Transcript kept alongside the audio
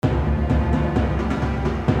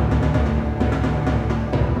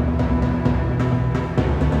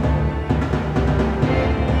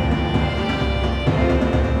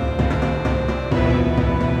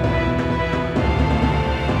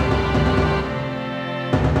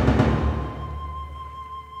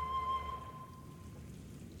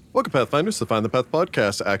Welcome, Pathfinders, to Find the Path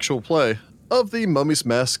podcast, actual play of the Mummy's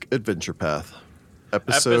Mask Adventure Path.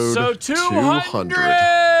 Episode 200.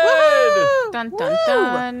 Woo! Dun, dun,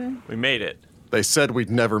 dun. We made it. They said we'd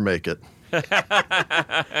never make it. They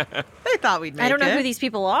thought we'd make it. I don't know who these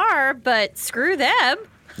people are, but screw them.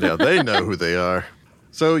 Yeah, they know who they are.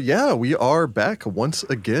 So yeah, we are back once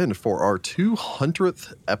again for our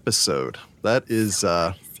 200th episode. That is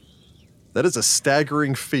a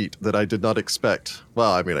staggering feat that I did not expect.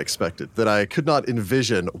 Well, I mean, I expected that I could not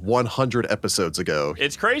envision 100 episodes ago.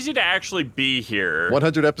 It's crazy to actually be here.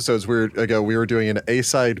 100 episodes ago, we were doing an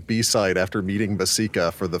A-side, B-side after meeting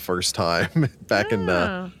Masika for the first time back in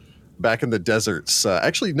the deserts.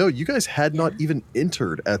 Actually, no, you guys had not even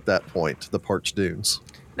entered at that point the Parched Dunes.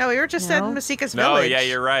 No, we were just No. in Masika's No, village. yeah,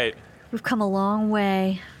 you're right. We've come a long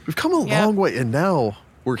way. We've come a long way, and now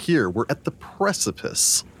we're here. We're at the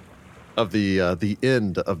precipice of the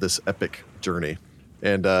end of this epic journey,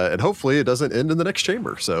 and hopefully it doesn't end in the next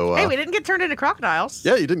chamber. So Hey, we didn't get turned into crocodiles.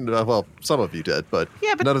 yeah, you didn't. Well, some of you did, but,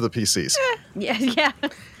 Yeah, but- none of the PCs. Yeah.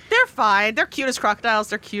 They're fine. They're cute as crocodiles.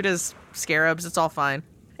 They're cute as scarabs. It's all fine.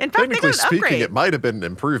 In fact, they Technically got an speaking, upgrade. it might have been an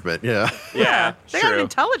improvement. Yeah, Yeah, They got an true.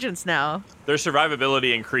 intelligence now. Their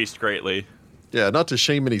survivability increased greatly. yeah. Not to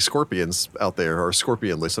shame any scorpions out there or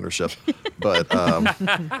scorpion listenership, but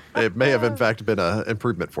it may have in fact been an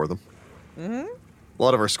improvement for them. Mm-hmm. A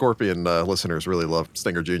lot of our scorpion listeners really love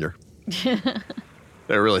Stinger Jr.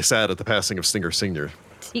 They're really sad at the passing of Stinger Sr.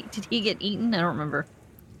 Did he get eaten? I don't remember.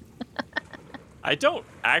 I don't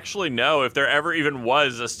actually know if there ever even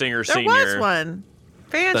was a Stinger There Senior. was one.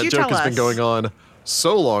 Fans, That you joke tell has us. been going on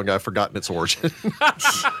so long, I've forgotten its origin.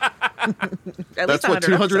 At That's least what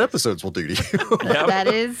 200 episodes. episodes will do to you. Yep. That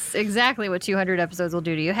is exactly what 200 episodes will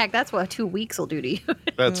do to you. Heck, that's what 2 weeks will do to you.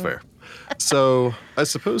 That's fair. So I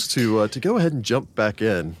suppose to go ahead and jump back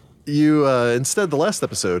in, you instead the last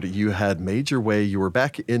episode you had made your way. You were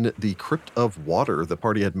back in the Crypt of Water. The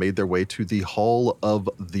party had made their way to the Hall of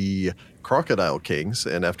the Crocodile Kings,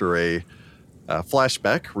 and after a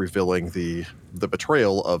flashback revealing the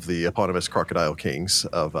betrayal of the eponymous Crocodile Kings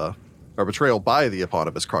or betrayal by the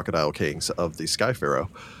eponymous Crocodile Kings of the Sky Pharaoh,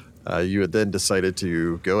 you had then decided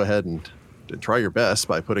to go ahead and try your best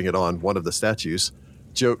by putting it on one of the statues.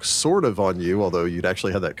 Joke sort of on you, although you'd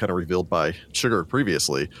actually had that kind of revealed by Sugar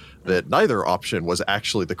previously, that neither option was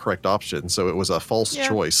actually the correct option, so it was a false Yeah.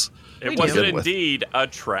 choice. It We wasn't do. indeed a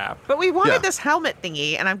trap. But we wanted Yeah. this helmet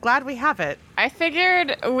thingy, and I'm glad we have it. I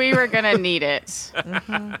figured we were gonna need it.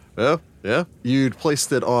 Well, yeah. You'd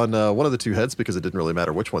placed it on one of the two heads because it didn't really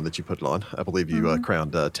matter which one that you put it on. I believe you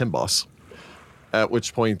crowned Timboss. At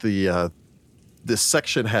which point this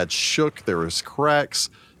section had shook. There was cracks.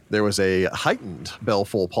 There was a heightened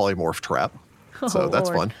Belful polymorph trap. So Oh, that's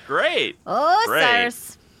Lord. fun. Great. Oh, Great.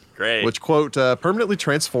 Cyrus. Great. Which, quote, permanently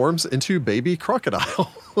transforms into baby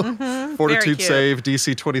crocodile. Fortitude cute. save,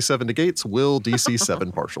 DC 27 negates, will DC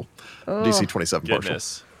 7 partial. DC 27 partial.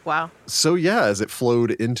 Goodness. Wow. So yeah, as it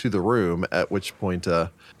flowed into the room, at which point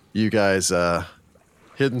you guys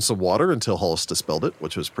hid in some water until Hollis dispelled it,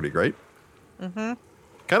 which was pretty great. Mm-hmm.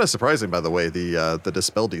 Kind of surprising, by the way, the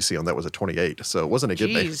dispel DC on that was a 28, so it wasn't a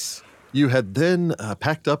good day. Jeez. You had then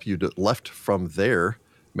packed up, you'd left from there,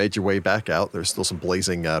 made your way back out. There's still some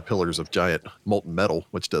blazing pillars of giant molten metal,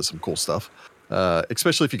 which does some cool stuff,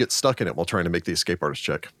 especially if you get stuck in it while trying to make the escape artist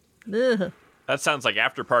check. Ugh. That sounds like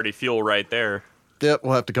after party fuel right there. Yep,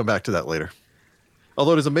 we'll have to come back to that later.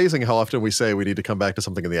 Although it is amazing how often we say we need to come back to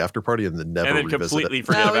something in the after party and then never And then revisit completely it.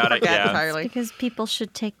 forget No, we about it. forget Yeah. entirely. Because people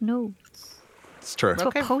should take notes. It's true. That's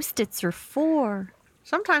Okay. what Post-its are for.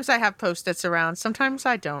 Sometimes I have Post-its around. Sometimes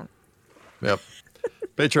I don't. Yep.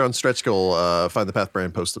 Patreon stretch goal, Find the Path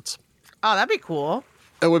brand Post-its. Oh, that'd be cool.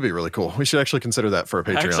 That would be really cool. We should actually consider that for a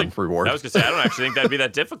Patreon Actually, reward. I was going to say, I don't actually think that'd be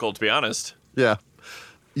that difficult, to be honest. Yeah.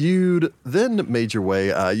 You'd then made your way,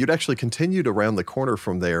 you'd actually continued around the corner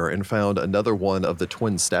from there and found another one of the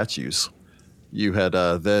twin statues. You had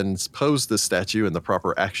then posed this statue in the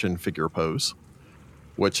proper action figure pose,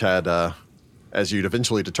 which had, as you'd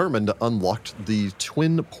eventually determined, unlocked the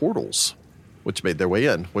twin portals, which made their way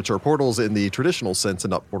in, which are portals in the traditional sense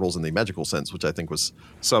and not portals in the magical sense, which I think was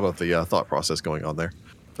some of the thought process going on there.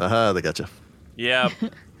 Aha, they got you. Yeah.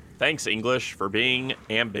 Thanks, English, for being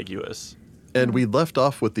ambiguous. And we left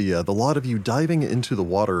off with the lot of you diving into the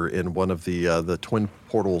water in one of the twin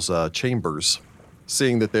portals chambers,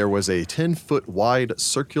 seeing that there was a 10-foot wide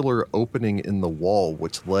circular opening in the wall,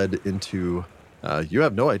 which led into you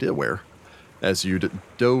have no idea where. As you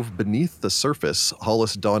dove beneath the surface,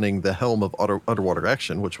 Hollis donning the helm of underwater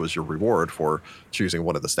action, which was your reward for choosing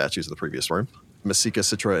one of the statues of the previous room. Masika,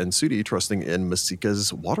 Citra, and Sudi trusting in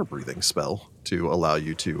Masika's water breathing spell to allow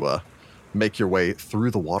you to make your way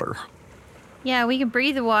through the water. Yeah, we can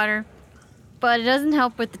breathe the water, but it doesn't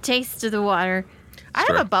help with the taste of the water. I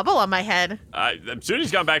Sure. have a bubble on my head.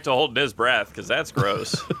 Sudi's gone back to holding his breath because that's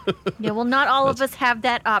gross. Yeah, well, not all of us have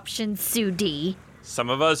that option, Sudi. Some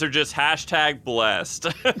of us are just #blessed.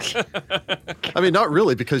 I mean, not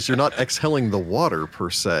really, because you're not exhaling the water per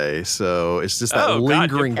se, so it's just that Oh, God,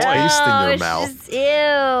 good lingering point. taste in your it's mouth. just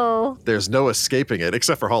ew. There's no escaping it,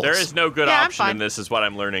 except for Hollis. There is no good Yeah, I'm option in fine. this, is what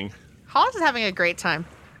I'm learning. Hollis is having a great time.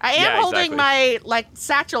 I am Yeah, holding exactly. my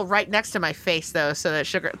satchel right next to my face though, so that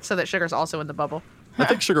sugar's also in the bubble. I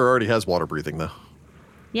think Sugar already has water breathing, though.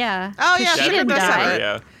 Yeah. Oh, 'cause yeah, she Sugar didn't does have die. it.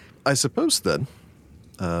 Yeah. I suppose then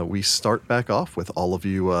we start back off with all of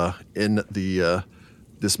you in the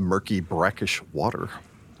this murky, brackish water.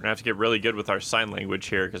 We're gonna have to get really good with our sign language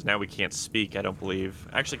here because now we can't speak. I don't believe.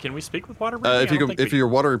 Actually, can we speak with water breathing? If you're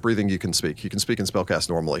water breathing, you can speak. You can speak in spellcast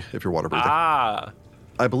normally if you're water breathing. Ah,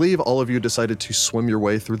 I believe all of you decided to swim your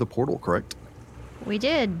way through the portal, correct? We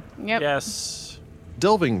did. Yep. yes.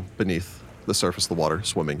 Delving beneath the surface of the water,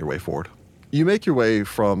 swimming your way forward. You make your way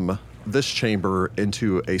from this chamber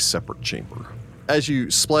into a separate chamber. As you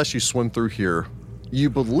splash, you swim through here, you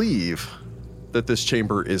believe that this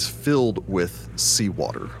chamber is filled with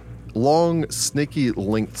seawater. Long, snaky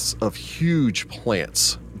lengths of huge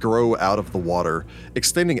plants grow out of the water,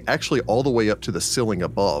 extending actually all the way up to the ceiling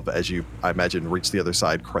above as you, I imagine, reach the other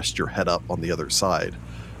side, crest your head up on the other side,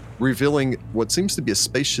 revealing what seems to be a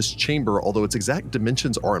spacious chamber, although its exact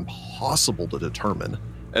dimensions are impossible to determine,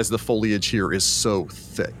 as the foliage here is so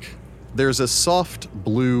thick. There's a soft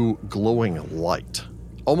blue glowing light,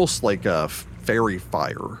 almost like a fairy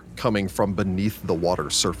fire, coming from beneath the water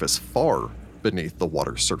surface, far beneath the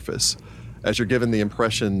water surface, as you're given the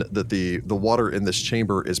impression that the water in this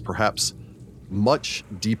chamber is perhaps much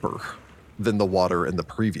deeper than the water in the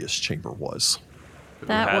previous chamber was.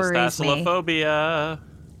 That Who has worries me. thalassophobia?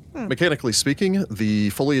 Mechanically speaking, the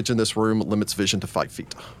foliage in this room limits vision to 5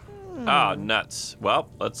 feet. Ah, nuts. Well,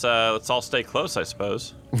 let's all stay close, I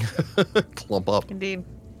suppose. Clump up. Indeed.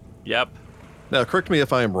 Yep. Now, correct me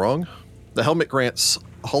if I am wrong. The helmet grants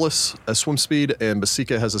Hollis a swim speed, and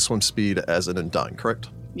Masika has a swim speed as an Undyne, correct?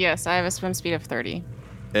 Yes, I have a swim speed of 30.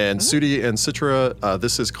 And Sudi and Citra,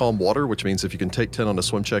 this is calm water, which means if you can take 10 on a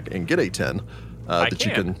swim check and get a 10, that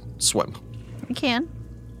you can. can swim. I can.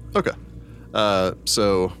 Okay.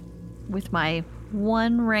 So, With my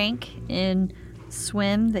 1 rank in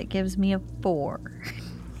swim, that gives me a 4.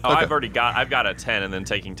 Oh, Okay. I've got a 10, and then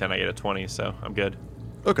taking 10, I get a 20, so I'm good.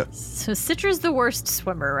 okay. So Citra's the worst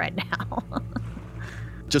swimmer right now.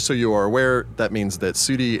 Just so you are aware, that means that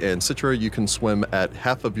Sudi and Citra, you can swim at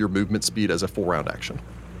half of your movement speed as a 4-round action.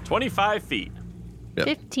 25 feet. Yep.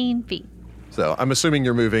 15 feet. So, I'm assuming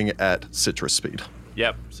you're moving at Citra's speed.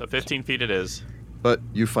 Yep, so 15 feet it is. But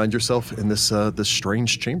you find yourself in this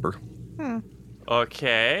strange chamber.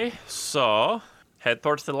 Okay, so head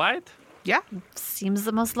towards the light. Yeah. Seems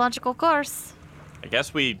the most logical course. I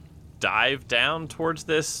guess we dive down towards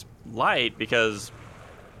this light because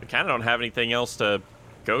we kind of don't have anything else to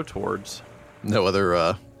go towards. No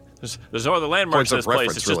other There's no other landmarks Points in of this place.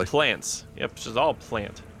 reference, It's really. just plants. Yep, it's just all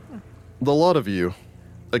plant. the lot of you,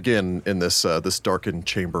 again, in this this darkened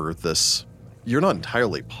chamber, you're not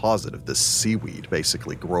entirely positive this seaweed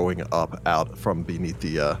basically growing up out from beneath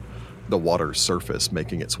the water surface,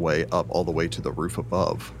 making its way up all the way to the roof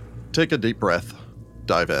above. Take a deep breath,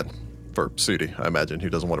 dive in. For Sudi, I imagine, who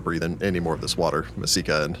doesn't want to breathe in any more of this water.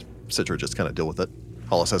 Masika and Citra just kind of deal with it.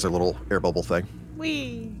 Hollis has her little air bubble thing.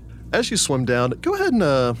 Wee. As you swim down, go ahead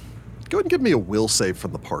and give me a will save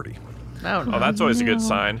from the party. Oh, no. Oh, that's always a good no.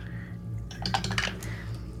 sign.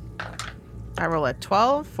 I roll a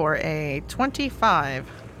 12 for a 25.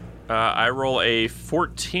 I roll a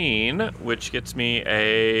 14, which gets me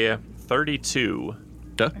a 32.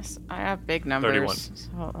 Okay. Yes, I have big numbers. 31. So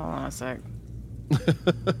hold on a sec.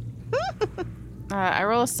 I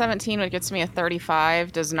roll a 17, which gets me a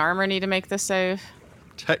 35. Does an armor need to make this save?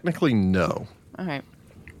 Technically, no. Okay.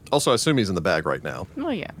 Also, I assume he's in the bag right now.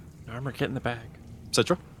 Well, yeah. Armor, get in the bag.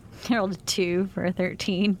 Citra? I rolled a 2 for a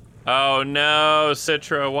 13. Oh no,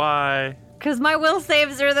 Citra, why? Because my will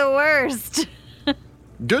saves are the worst.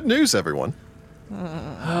 Good news, everyone.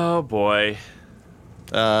 Oh boy.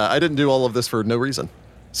 I didn't do all of this for no reason.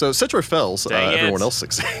 So Citra fails, Dang it. everyone else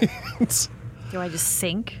succeeds. Do I just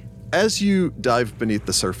sink? As you dive beneath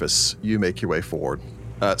the surface, you make your way forward.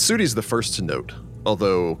 Sudi's the first to note,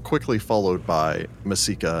 although quickly followed by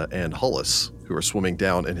Masika and Hollis, who are swimming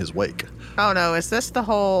down in his wake. Oh no, is this the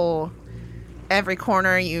whole every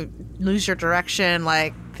corner you lose your direction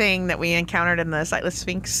like thing that we encountered in the Sightless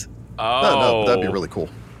Sphinx? Oh, No, that'd be really cool.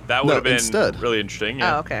 That would No, have been instead- really interesting.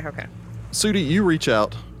 Yeah. Oh, okay. Sudi, you reach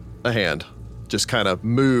out a hand, just kind of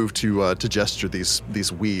move to gesture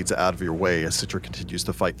these weeds out of your way as Citra continues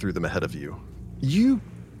to fight through them ahead of you. You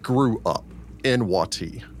grew up in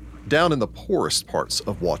Wati, down in the poorest parts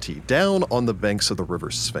of Wati, down on the banks of the River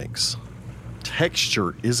Sphinx.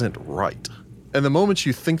 Texture isn't right. And the moment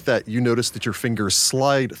you think that, you notice that your fingers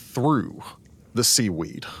slide through the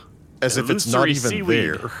seaweed, as if it's not Illusory even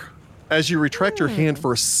seaweed. there. As you retract your hand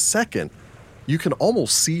for a second, you can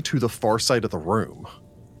almost see to the far side of the room,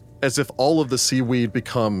 as if all of the seaweed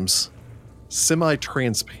becomes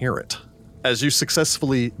semi-transparent, as you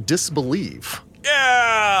successfully disbelieve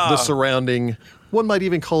Yeah. the surrounding, one might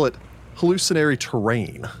even call it hallucinatory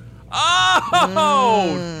terrain.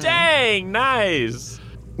 Oh, dang, nice.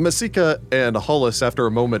 Masika and Hollis, after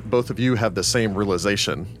a moment, both of you have the same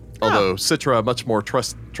realization. Although Citra, much more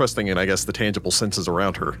trusting in, I guess, the tangible senses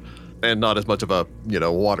around her, and not as much of a,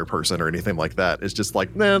 water person or anything like that. It's just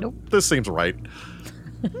like, this seems right.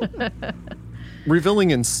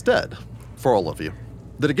 Revealing instead, for all of you,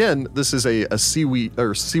 that again, this is a seaweed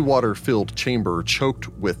or seawater-filled chamber choked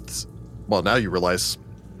with, well, now you realize,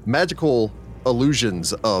 magical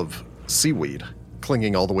illusions of seaweed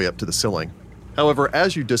clinging all the way up to the ceiling. However,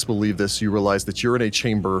 as you disbelieve this, you realize that you're in a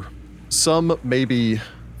chamber, some maybe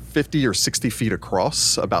 50 or 60 feet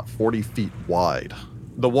across, about 40 feet wide.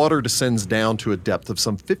 The water descends down to a depth of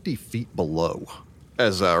some 50 feet below,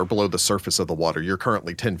 or below the surface of the water. You're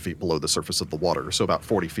currently 10 feet below the surface of the water, so about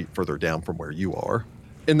 40 feet further down from where you are.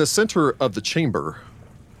 In the center of the chamber,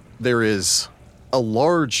 there is a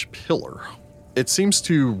large pillar. It seems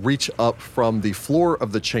to reach up from the floor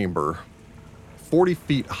of the chamber 40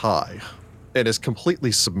 feet high and is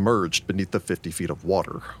completely submerged beneath the 50 feet of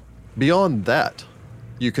water. Beyond that,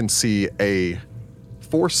 you can see a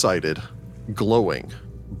four-sided, glowing,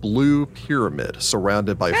 blue pyramid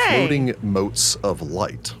surrounded by floating motes of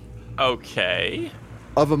light. Okay.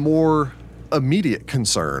 Of a more immediate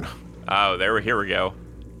concern Oh, here we go.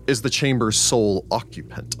 is the chamber's sole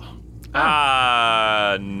occupant.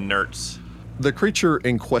 Nerds. The creature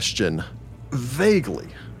in question, vaguely,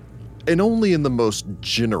 and only in the most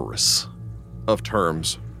generous of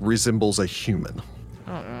terms, resembles a human.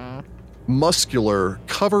 Muscular,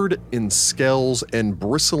 covered in scales and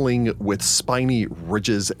bristling with spiny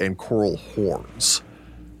ridges and coral horns.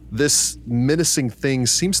 This menacing thing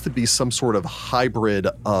seems to be some sort of hybrid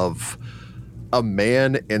of a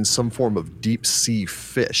man and some form of deep sea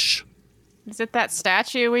fish. Is it that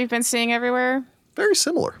statue we've been seeing everywhere? Very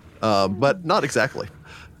similar, but not exactly.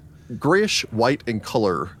 Grayish white in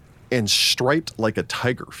color and striped like a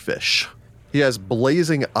tiger fish. He has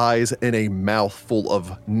blazing eyes and a mouth full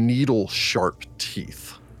of needle-sharp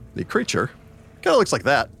teeth. The creature kind of looks like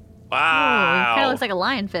that. Wow. Kind of looks like a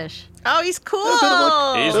lionfish. Oh, he's cool.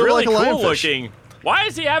 He's They're really like a cool lionfish. looking. Why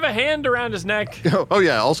does he have a hand around his neck? Oh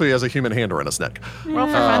yeah, also he has a human hand around his neck. Roll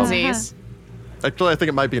for funsies. Actually, I think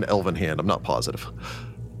it might be an elven hand. I'm not positive.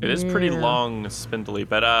 It is pretty long, spindly,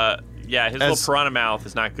 but yeah, his little piranha mouth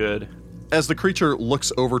is not good. As the creature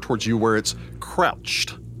looks over towards you where it's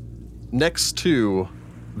crouched next to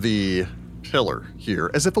the pillar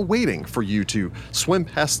here, as if awaiting for you to swim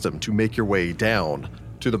past him to make your way down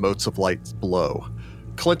to the motes of light below,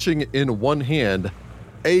 clenching in one hand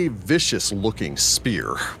a vicious-looking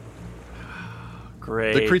spear.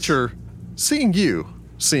 Great. The creature, seeing you,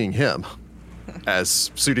 seeing him,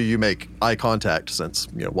 as Sudi, you make eye contact, since,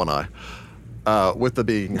 one eye, with the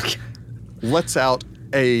being, lets out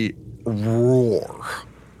a roar.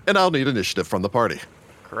 And I'll need initiative from the party.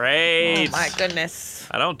 Great. Oh my goodness.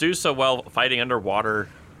 I don't do so well fighting underwater.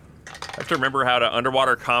 I have to remember how to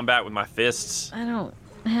underwater combat with my fists. I don't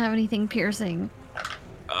have anything piercing.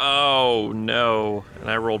 Oh, no. And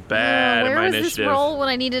I rolled bad in Where my was this initiative. roll when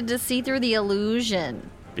I needed to see through the illusion?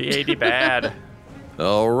 BAD bad.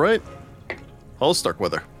 All right. I'll start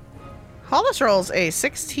with her. Hollis rolls a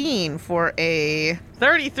 16 for a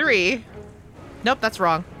 33. Nope, that's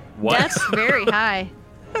wrong. What? That's very high.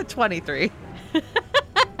 23.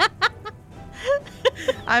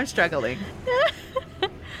 I'm struggling.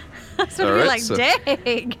 So All you're right, like, so-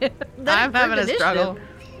 dang. I'm having a struggle.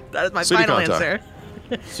 That is my City final contact.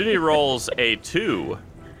 answer. Sudi rolls a 2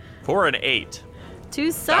 for an 8. Two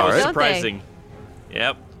That sucks, was don't surprising.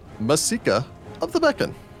 Yep. Masika of the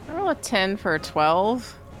Beacon. I roll a 10 for a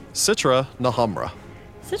 12. Citra Nahamra.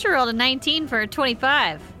 they? Citra rolled a 19 for a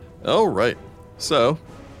 25. All right. So,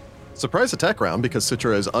 surprise attack round because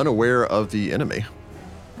Citra is unaware of the enemy.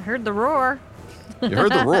 I heard the roar. You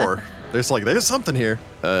heard the roar. There's something here.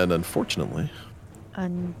 And unfortunately,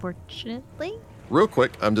 Unfortunately. real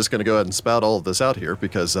quick, I'm just going to go ahead and spout all of this out here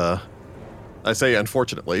because I say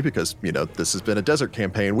unfortunately because, this has been a desert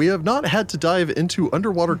campaign. We have not had to dive into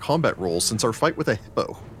underwater combat rules since our fight with a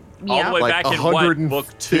hippo. All the way Like back in what, book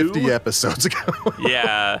 150 2? episodes ago.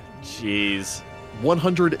 Yeah, jeez.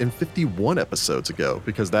 151 episodes ago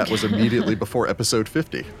because that was immediately before episode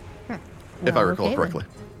 50, if I Well, recall okay then. correctly.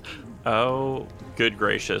 Oh, good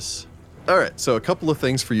gracious. All right, so a couple of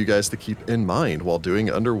things for you guys to keep in mind while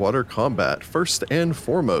doing underwater combat. First and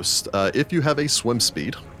foremost, if you have a swim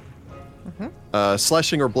speed,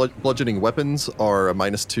 slashing or bludgeoning weapons are a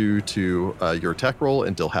 -2 to your attack roll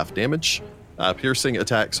and deal half damage. Piercing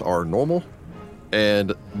attacks are normal,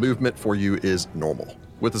 and movement for you is normal.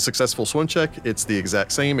 With a successful swim check, it's the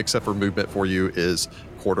exact same, except for movement for you is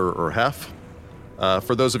quarter or half.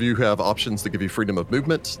 For those of you who have options to give you freedom of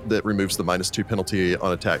movement, that removes the -2 penalty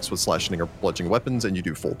on attacks with slashing or bludgeoning weapons, and you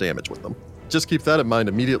do full damage with them. Just keep that in mind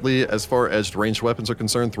immediately. As far as ranged weapons are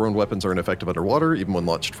concerned, thrown weapons are ineffective underwater, even when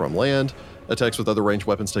launched from land. Attacks with other ranged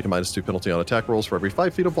weapons take a -2 penalty on attack rolls for every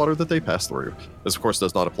 5 feet of water that they pass through. This, of course,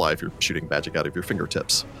 does not apply if you're shooting magic out of your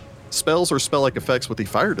fingertips. Spells or spell-like effects with the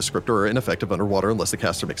fire descriptor are ineffective underwater unless the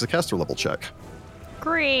caster makes a caster level check.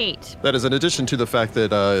 Great. That is in addition to the fact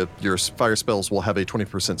that your fire spells will have a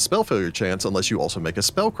 20% spell failure chance unless you also make a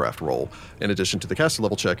spellcraft roll, in addition to the caster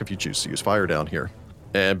level check if you choose to use fire down here.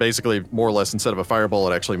 And basically, more or less, instead of a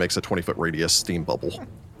fireball, it actually makes a 20-foot radius steam bubble.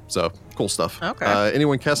 So, cool stuff. Okay.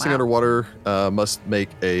 Anyone casting Wow. underwater must make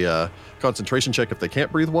a concentration check if they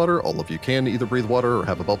can't breathe water. All of you can either breathe water or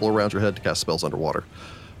have a bubble around your head to cast spells underwater.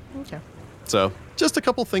 Okay. So, just a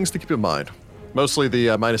couple things to keep in mind. Mostly the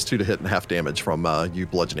 -2 to hit and half damage from you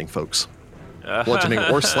bludgeoning folks. Bludgeoning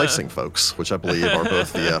or slicing folks, which I believe are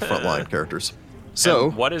both the frontline characters. So,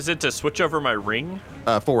 And what is it to switch over my ring?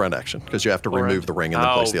 4-round action, because you have to Or- remove the ring and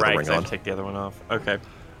then place the right, other 'cause ring I on. have to take the other one off. Okay.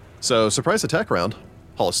 So, surprise attack round,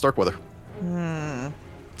 Hollis Starkweather.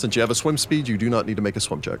 Since you have a swim speed, you do not need to make a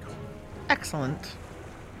swim check. Excellent.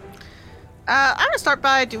 I'm gonna start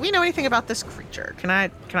by. Do we know anything about this creature? Can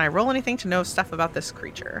I roll anything to know stuff about this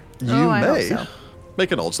creature? You I hope may so.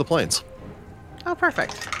 make a knowledge the plains. Oh,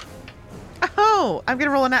 perfect. Oh, I'm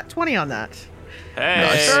gonna roll a nat 20 on that. Hey.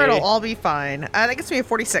 Nice. Sure, it'll all be fine. That gets me a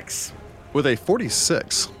 46. With a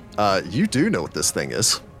 46, you do know what this thing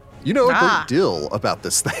is. You know a Ah. great deal about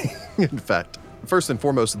this thing, in fact. First and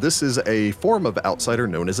foremost, this is a form of outsider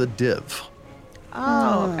known as a div.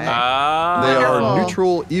 Oh, okay. They Wonderful. are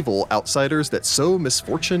neutral, evil outsiders that sow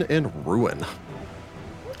misfortune and ruin.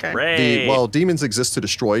 Okay. Great. While demons exist to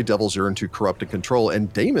destroy, devils yearn to corrupt and control,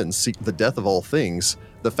 and daemons seek the death of all things,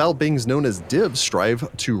 the foul beings known as divs strive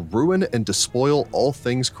to ruin and despoil all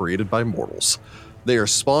things created by mortals. They are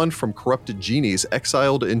spawned from corrupted genies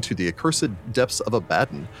exiled into the accursed depths of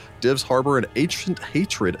Abaddon. Divs harbor an ancient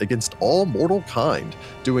hatred against all mortal kind,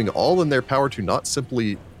 doing all in their power to not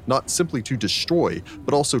simply to destroy,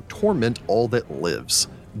 but also torment all that lives.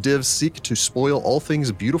 Divs seek to spoil all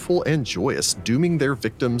things beautiful and joyous, dooming their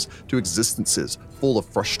victims to existences full of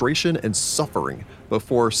frustration and suffering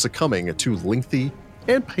before succumbing to lengthy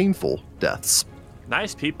and painful deaths.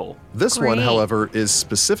 Nice people. This one, Great. however, is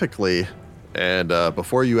specifically, and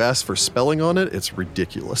before you ask for spelling on it, it's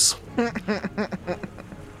ridiculous.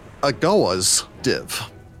 A Gawa's div.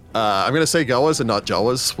 I'm going to say Gawa's and not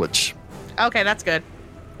Jawas, which... Okay, that's good.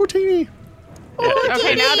 We're teeny.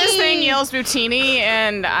 Okay, now this thing yells Boutini,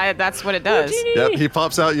 and that's what it does. Yep, he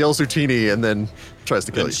pops out, yells Zoutini, and then tries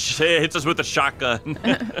to kill And you. hits us with a shotgun.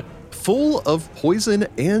 Full of poison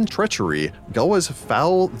and treachery, Gawas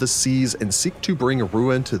foul the seas and seek to bring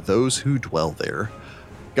ruin to those who dwell there.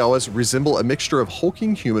 Gawas resemble a mixture of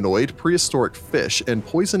hulking humanoid, prehistoric fish, and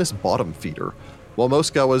poisonous bottom feeder. While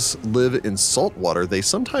most Gawas live in salt water, they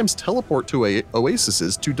sometimes teleport to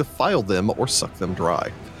oases to defile them or suck them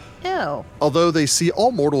dry. Ew. Although they see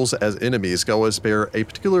all mortals as enemies, Gawas bear a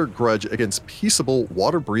particular grudge against peaceable,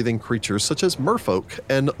 water-breathing creatures such as merfolk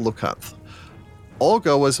and Locanth. All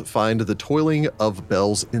Gawas find the toiling of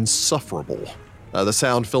bells insufferable, the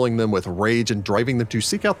sound filling them with rage and driving them to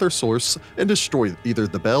seek out their source and destroy either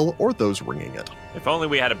the bell or those ringing it. If only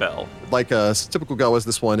we had a bell. Like typical Gawas,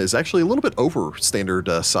 this one is actually a little bit over standard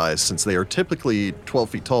size. Since they are typically 12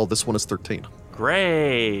 feet tall, this one is 13.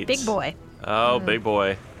 Great. Big boy. Oh, big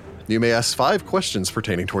boy. You may ask 5 questions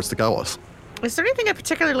pertaining towards the Gawas. Is there anything it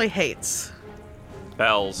particularly hates?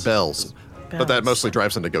 Bells. Bells. But that Bells. mostly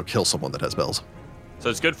drives them to go kill someone that has bells. So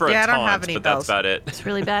it's good for Yeah, a I don't taunt, have any but bells. that's about it. It's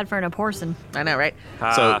really bad for an Aporson. I know, right?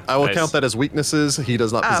 So I will Nice. count that as weaknesses. He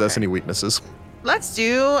does not possess Okay. any weaknesses. Let's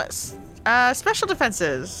do special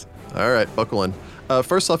defenses. All right, buckle in.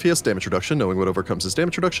 First off, he has damage reduction. Knowing what overcomes his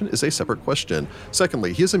damage reduction is a separate question.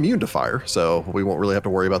 Secondly, he is immune to fire, so we won't really have to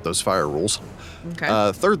worry about those fire rules.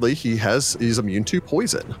 Okay. Thirdly, he's immune to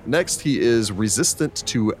poison. Next, he is resistant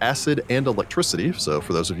to acid and electricity. So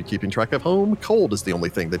for those of you keeping track at home, cold is the only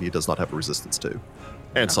thing that he does not have a resistance to.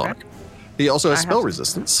 And Okay. sonic. He also has I have spell some.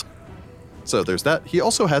 resistance. So there's that. He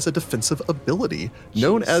also has a defensive ability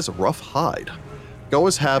known as Rough Hide.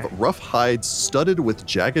 Goas have rough hides studded with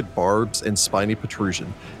jagged barbs and spiny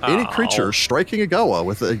protrusion. Any creature striking a Goa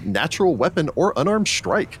with a natural weapon or unarmed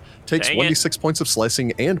strike takes Dang it. 1d6 points of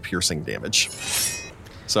slicing and piercing damage.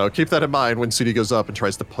 So keep that in mind when Sudi goes up and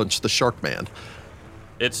tries to punch the shark man.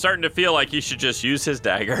 It's starting to feel like he should just use his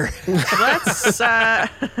dagger.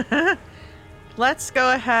 Let's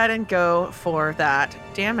go ahead and go for that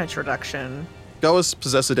damage reduction. Goas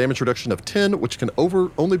possess a damage reduction of 10, which can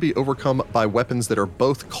only be overcome by weapons that are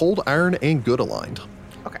both cold iron and good aligned.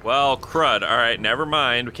 Well, crud. All right, never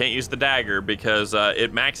mind. We can't use the dagger because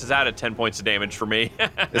it maxes out at 10 points of damage for me.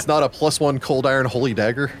 It's not a +1 cold iron holy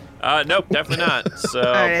dagger. Nope, definitely not. So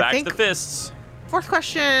right, I back to think- the fists. Fourth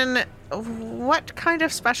question, what kind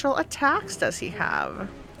of special attacks does he have?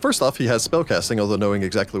 First off, he has spellcasting, although knowing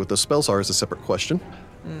exactly what those spells are is a separate question.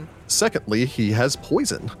 Secondly, he has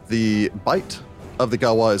poison. The bite of the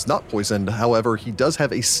Gawa is not poisoned, however, he does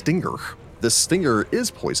have a stinger. This stinger is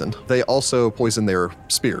poisoned. They also poison their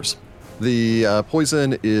spears. The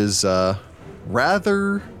poison is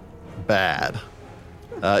rather bad.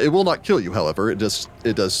 It will not kill you, however. It does.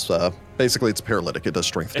 Basically, it's paralytic. It does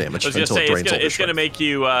strength damage I was gonna until say, it drains all it's their gonna strength. make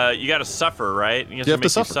you, you gotta suffer, right? You have to make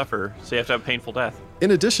suffer. you suffer, so you have to have a painful death.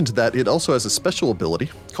 In addition to that, it also has a special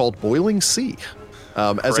ability called Boiling Sea.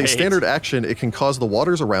 As a Great. standard action, it can cause the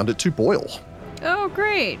waters around it to boil. Oh,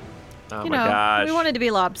 great. Oh you my know, gosh. we wanted to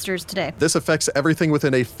be lobsters today. This affects everything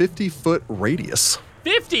within a 50-foot radius.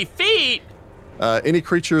 50 feet? Any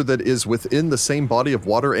creature that is within the same body of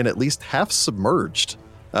water and at least half submerged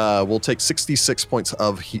will take 66 points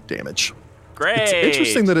of heat damage. Great. It's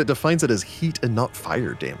interesting that it defines it as heat and not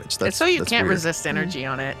fire damage. It's so you that's can't weird. resist energy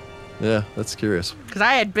on it. Yeah, that's curious. Because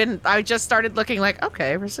I just started looking like,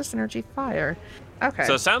 okay, resist energy, fire. Okay.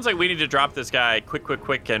 So it sounds like we need to drop this guy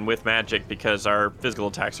quick, and with magic because our physical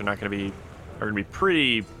attacks are gonna be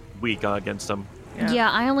pretty weak against him.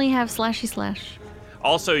 Yeah, I only have slashy slash.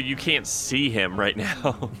 Also, you can't see him right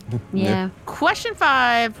now. Yeah. Question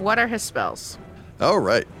 5, what are his spells? All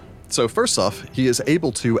right. So first off, he is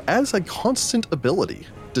able to, as a constant ability,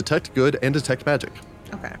 detect good and detect magic.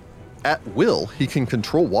 Okay. At will, he can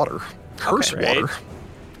control water, curse Great. water,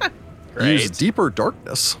 Great. use deeper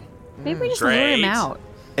darkness, Maybe we just lure him Great. out.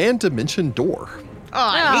 and dimension door. Oh,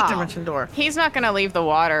 I hate Oh. Dimension Door. He's not going to leave the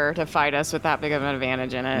water to fight us with that big of an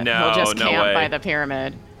advantage in it. No, He'll just no camp way. by the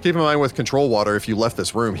pyramid. Keep in mind with control water, if you left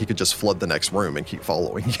this room, he could just flood the next room and keep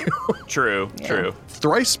following you. True.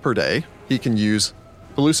 Thrice per day, he can use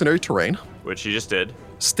hallucinatory terrain, Which he just did.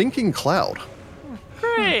 stinking cloud.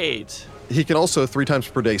 Great. He can also 3 times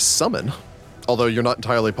per day summon, although you're not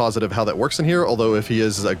entirely positive how that works in here. Although if he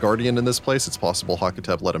is a guardian in this place, it's possible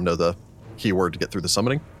Hakatep let him know the keyword to get through the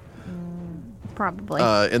summoning. Probably.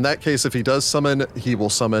 In that case, if he does summon, he will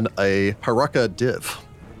summon a Paraka Div.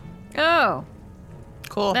 oh,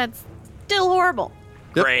 Cool. that's still horrible.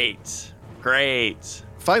 Yep. Great.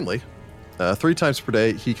 Finally, 3 times per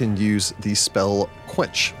day, he can use the spell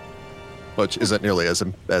Quench, which isn't nearly as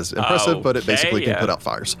impressive, but it Okay, basically can yeah. put out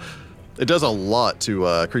fires. It does a lot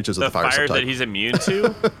to creatures of The the fire fires subtype. that he's immune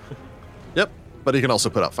to? Yep, but he can also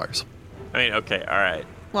put out fires. I mean, okay, all right.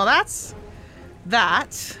 Well, that's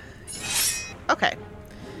that. Okay.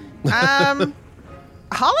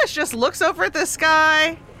 Hollis just looks over at this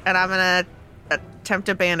guy, and I'm gonna attempt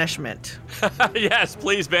a banishment. Yes,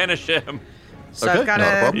 please banish him. So Okay, I've got not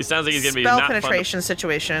a a problem. He sounds like he's gonna be spell not fun to- penetration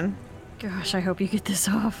situation. Gosh, I hope you get this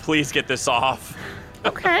off. Please get this off.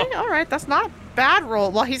 Okay, all right, that's not bad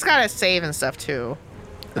roll. Well, he's got to save and stuff too.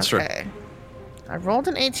 That's true. Okay. I rolled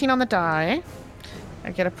an 18 on the die.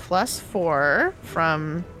 I get a +4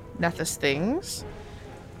 from Nethys things.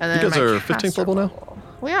 And then You guys my are 15th caster level now? roll.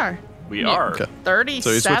 We are. We are. Okay. 37.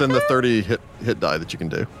 So he's within the 30 hit die that you can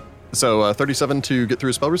do. So 37 to get through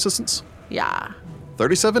his spell resistance. Yeah.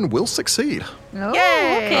 37 will succeed. Oh,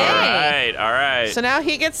 Yay. okay. All right. So now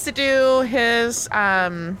he gets to do his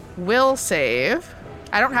will save.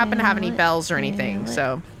 I don't happen to have any Fail it, bells or anything, fail it.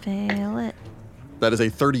 so. Fail it. That is a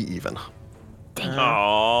 30 even.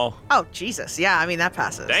 Oh, Oh, Jesus. Yeah, I mean, that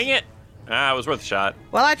passes. dang it. It was worth a shot.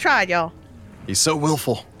 Well, I tried, y'all. He's so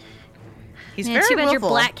willful. He's Man, very too bad your willful.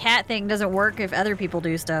 black cat thing doesn't work if other people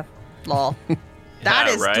do stuff. Lol. That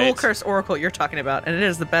Yeah, is right? dual curse oracle you're talking about, and it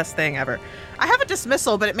is the best thing ever. I have a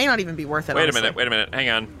dismissal, but it may not even be worth it. Wait a honestly. minute. Hang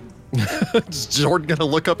on. Is Jordan gonna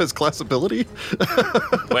look up his class ability?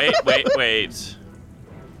 Wait.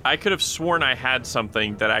 I could have sworn I had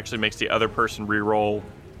something that actually makes the other person re-roll.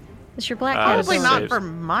 It's your black Probably cat not saves. for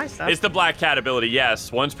my stuff. It's the Black Cat ability, yes.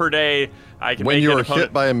 Once per day, I can When make you an are opponent...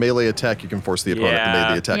 hit by a melee attack, you can force the opponent to make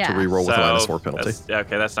the attack to Yeah. re-roll with a So, -4 penalty.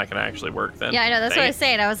 Okay, that's not going to actually work then. Yeah, I know. That's what I Dang was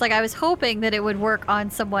saying. I was like, I was hoping that it would work on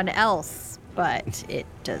someone else, but it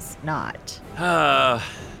does not. it.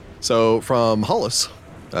 So from Hollis,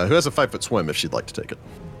 who has a 5-foot swim if she'd like to take it.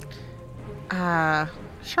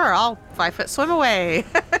 Sure, I'll 5-foot swim away.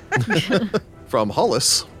 From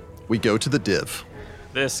Hollis, we go to the div.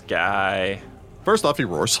 This guy. First off, he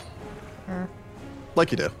roars.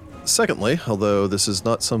 Like you do. Secondly, although this is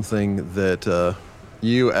not something that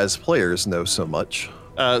you as players know so much.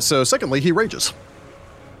 Secondly, he rages.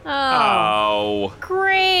 Oh, Oh.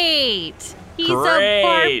 great! He's Great. a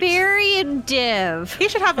barbarian div. He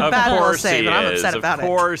should have a Of bad will course save, he and I'm is. upset about Of it.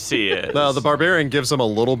 course he is. Now, the barbarian gives him a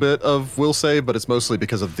little bit of will save, but it's mostly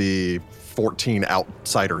because of the 14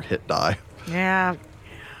 outsider hit die. Yeah.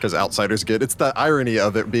 Because outsiders get, it's the irony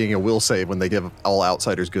of it being a will save when they give all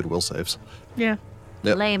outsiders good will saves. Yeah.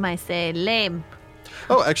 Yep. Lame, I say, lame.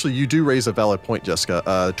 Oh, actually, you do raise a valid point,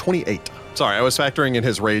 Jessica. 28. Sorry, I was factoring in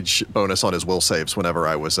his rage bonus on his will saves whenever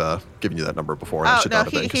I was giving you that number before. And I Oh, should no, not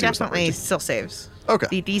have been he 'cause was not definitely raging. still saves. Okay.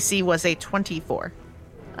 The DC was a 24.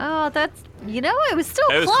 Oh, that's, it was still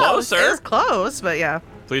It was close. closer. It was close, but yeah.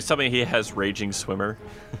 Please tell me he has Raging Swimmer.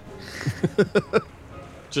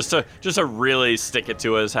 just to really stick it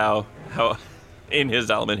to us how in his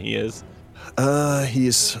element he is.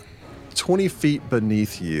 He's 20 feet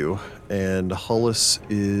beneath you, and Hollis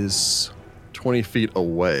is 20 feet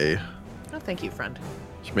away, Oh, thank you, friend.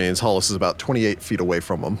 which means Hollis is about 28 feet away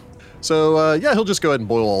from him. So, yeah, he'll just go ahead and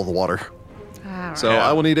boil all the water. All So Yeah.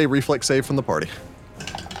 I will need a reflex save from the party.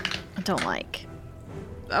 I don't like.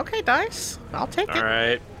 Okay, dice. I'll take All it.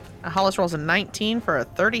 right. Hollis rolls a 19 for a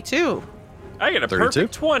 32. I get a 32?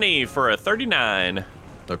 perfect 20 for a 39.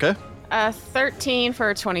 Okay, 13 for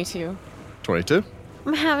a 22. 22.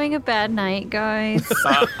 I'm having a bad night, guys.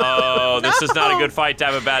 Uh-oh, this is not a good fight to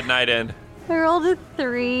have a bad night in. I rolled a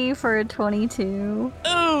 3 for a 22.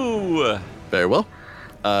 Ooh! Very well.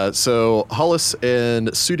 So Hollis and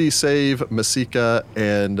Sudi save, Masika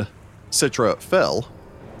and Citra fell.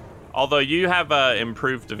 Although you have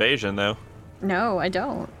improved evasion, though. No, I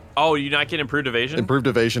don't. Oh, you not get improved evasion? Improved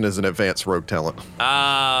evasion is an advanced rogue talent.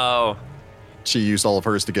 Oh. She used all of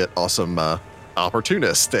hers to get awesome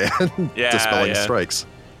opportunist and Yeah, dispelling yeah. strikes.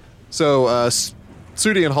 So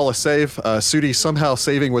Sudi and Hollis save. Sudi somehow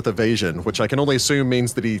saving with evasion, which I can only assume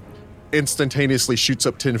means that he instantaneously shoots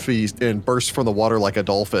up 10 feet and bursts from the water like a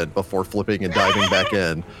dolphin before flipping and diving back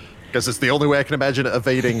in. Because it's the only way I can imagine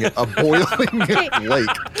evading a boiling lake.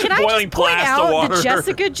 Can I Boiling just point blast of out water. that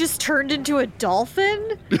Jessica just turned into a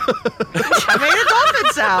dolphin? I made a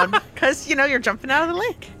dolphin sound because, you're jumping out of the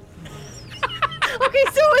lake. Okay,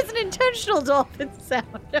 so it was an intentional dolphin sound.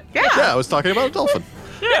 Yeah. Yeah, I was talking about a dolphin.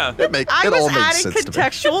 Yeah. It I all was makes adding sense to me.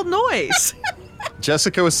 contextual noise.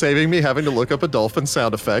 Jessica was saving me having to look up a dolphin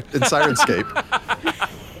sound effect in Sirenscape.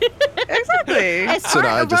 Exactly. So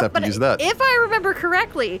now I just have to but use that. If I remember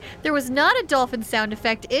correctly, there was not a dolphin sound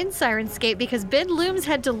effect in Sirenscape because Ben Looms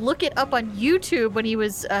had to look it up on YouTube when he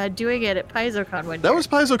was doing it at PaizoCon one year. That was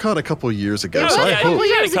PaizoCon a couple years ago, Yeah, so I yeah, a couple hope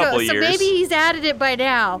he had a years ago, couple so years. maybe he's added it by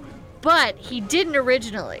now, but he didn't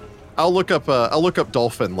originally. I'll look up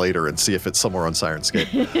dolphin later and see if it's somewhere on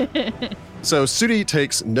Sirenscape. So Sudi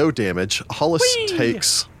takes no damage. Hollis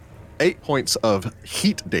takes 8 points of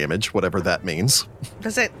heat damage, whatever that means.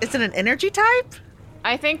 Is it an energy type?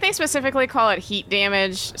 I think they specifically call it heat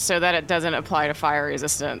damage so that it doesn't apply to fire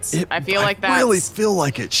resistance. I feel like that's... I really feel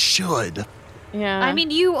like it should. Yeah. I mean,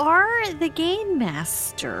 you are the game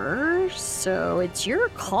master, so it's your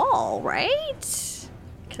call, right?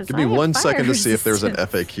 'Cause Give me I have 1 fire second to see if there's an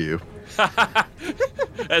resistance. FAQ.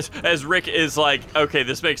 As Rick is like, okay,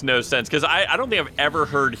 this makes no sense because I don't think I've ever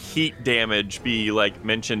heard heat damage be like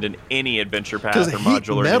mentioned in any adventure path Because or heat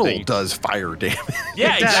module or metal anything. does fire damage.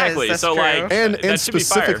 Yeah, It does, exactly. that's So true. like, And that should be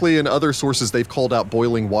fire. specifically in other sources, they've called out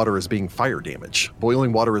boiling water as being fire damage.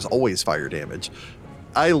 Boiling water is always fire damage.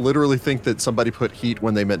 I literally think that somebody put heat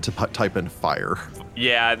when they meant to type in fire.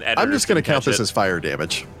 Yeah, I'm just going to count this as fire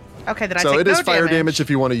damage. Okay, then I So take it is no fire damage if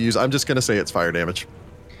you want to use. I'm just going to say it's fire damage.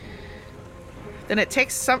 Then it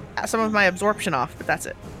takes some of my absorption off, but that's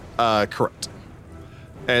it. Correct.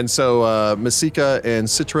 And so Masika and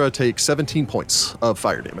Citra take 17 points of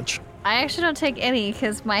fire damage. I actually don't take any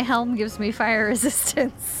because my helm gives me fire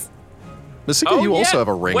resistance. Masika, Oh, you also yeah. have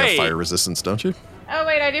a ring Wait. of fire resistance, don't you? Oh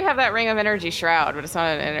wait, I do have that ring of energy shroud, but it's not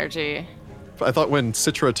an energy. I thought when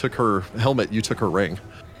Citra took her helmet, you took her ring.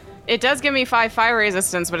 It does give me 5 fire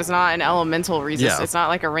resistance, but it's not an elemental resistance. Yeah. It's not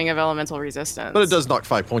like a ring of elemental resistance. But it does knock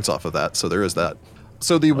 5 points off of that, so there is that.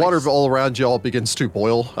 So the water all around y'all begins to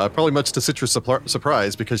boil, probably much to Citra's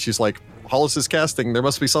surprise, because she's like, Hollis is casting, there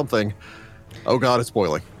must be something. Oh god, it's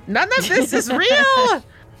boiling. None of this is real.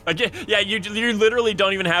 Again, yeah, you literally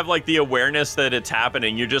don't even have like the awareness that it's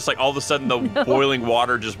happening. You're just like all of a sudden the boiling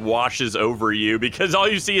water just washes over you because all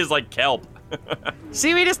you see is like kelp.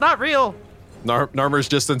 Seaweed is not real. Narmer's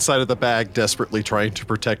just inside of the bag, desperately trying to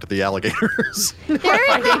protect the alligators. They're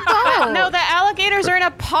in the boat. No, the alligators are in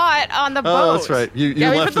a pot on the boat. Oh, that's right. You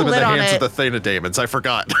Yeah, we left put the them in the lid on hands it. of the Thanadamons. I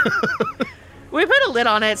forgot. We put a lid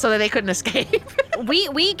on it so that they couldn't escape.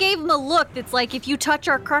 We gave them a look that's like, if you touch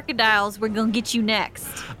our crocodiles, we're gonna get you next.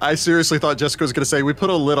 I seriously thought Jessica was going to say, we put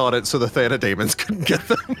a lid on it so the Thanadamons couldn't get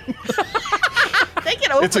them. They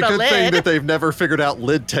can open It's a good lid. thing that they've never figured out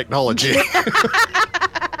lid technology.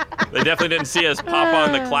 They definitely didn't see us pop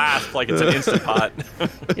on the clasp like it's an Instant Pot.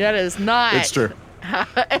 That is not It's true.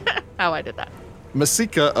 how I did that.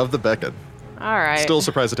 Masika of the Beacon. All right. Still a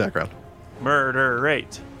surprise attack round. Murder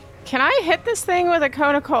rate. Can I hit this thing with a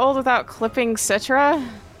cone of cold without clipping Citra?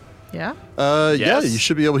 Yeah. Yeah, Yes. you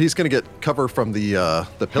should be able. He's going to get cover from the pillar,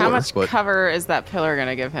 How much but cover is that pillar going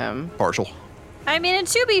to give him? partial. I mean, and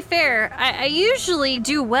to be fair, I usually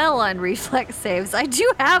do well on reflex saves. I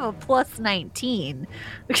do have a plus 19.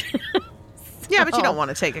 Yeah, but you don't want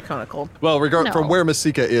to take a cone of cold. Well, No. from where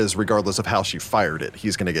Masika is, regardless of how she fired it,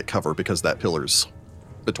 he's going to get cover because that pillar's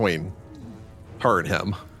between her and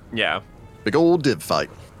him. Yeah. Big old div fight.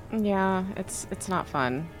 Yeah, it's not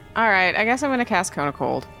fun. All right, I guess I'm going to cast cone of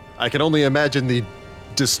cold. I can only imagine the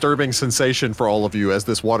disturbing sensation for all of you as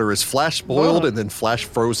this water is flash boiled Whoa. and then flash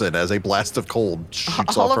frozen as a blast of cold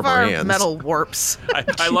shoots All off of from her our hands. metal warps.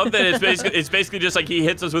 I love that it's basically just like he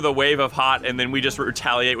hits us with a wave of hot and then we just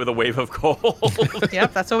retaliate with a wave of cold.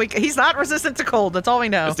 Yep, that's what he's not resistant to cold. That's all we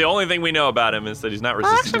know. That's the only thing we know about him is that he's not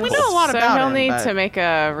resistant Actually, we to know a cold. lot So about he'll him. need but- to make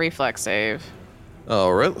a reflex save.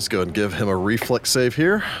 All right, let's go ahead and give him a reflex save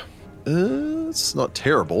here. It's not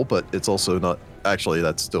terrible, but it's also not. Actually,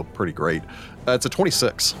 that's still pretty great. It's a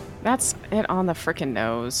 26. That's it on the frickin'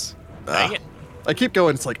 nose. Dang it. I keep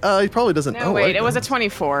going. It's like, he probably doesn't No, know. wait, it was a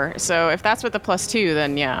 24. So if that's with the +2,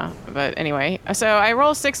 then yeah. But anyway, so I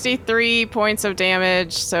roll 63 points of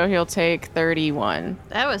damage, so he'll take 31.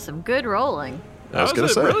 That was some good rolling. I was That going to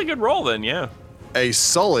was a say. really good roll then, yeah. A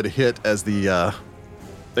solid hit as the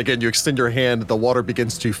again you extend your hand, the water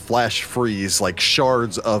begins to flash freeze, like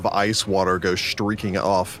shards of ice water go streaking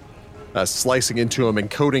off, slicing into him and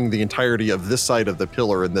coating the entirety of this side of the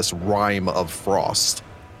pillar in this rime of frost.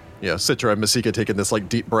 Yeah, Citra and Masika taking this like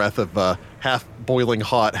deep breath of half boiling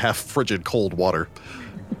hot, half frigid cold water.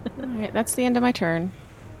 All right, that's the end of my turn.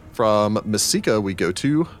 From Masika, we go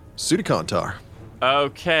to Sudikantar.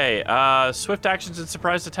 Okay, swift actions and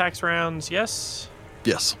surprise attacks rounds, yes?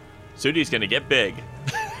 Yes. Sudi's gonna get big.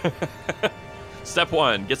 Step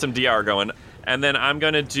 1, get some DR going. And then I'm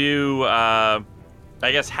gonna do, I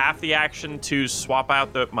guess, half the action to swap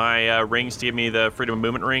out my rings to give me the freedom of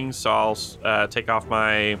movement rings. So I'll take off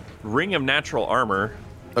my ring of natural armor.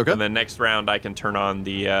 Okay. And then next round I can turn on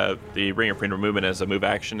the ring of freedom of movement as a move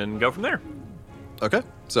action and go from there. Okay.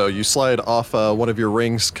 So you slide off one of your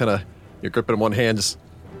rings, kind of you're gripping in one hand, just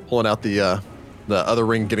pulling out the other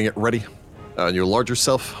ring, getting it ready. And you enlarge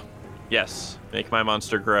yourself. Yes, make my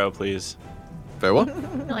monster grow, please. Very well.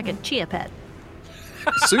 Like a chia pet.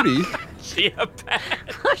 Sudi, Yeah, pet.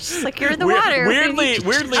 Just like you're in the Weird- water.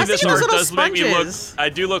 Weirdly, I this see those art little does make me look. sponges. I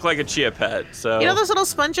do look like a chia pet. So You know those little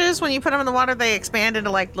sponges, when you put them in the water, they expand into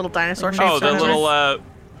like little dinosaur shapes? Oh, the sponges? little,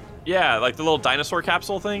 yeah, like the little dinosaur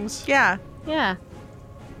capsule things. Yeah. Yeah.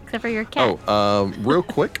 Except for your cat. real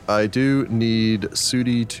quick, I do need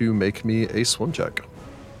Sudi to make me a swim check.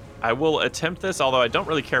 I will attempt this, although I don't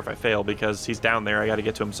really care if I fail because he's down there. I got to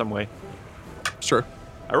get to him some way. Sure.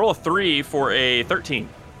 I roll a 3 for a 13.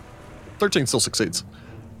 13 still succeeds.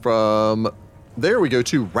 From there, we go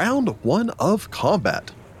to round 1 of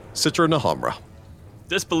combat. Citra Nahamra.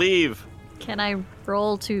 Disbelieve. Can I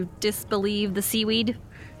roll to disbelieve the seaweed?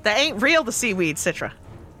 That ain't real, the seaweed, Citra.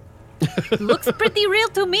 Looks pretty real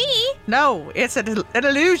to me. No, it's an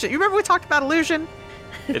illusion. You remember we talked about illusion?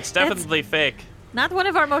 It's definitely fake. Not one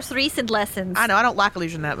of our most recent lessons. I know, I don't like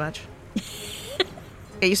illusion that much.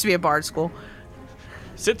 It used to be a bard school.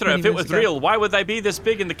 Citra, Many if it moons was ago. real, why would I be this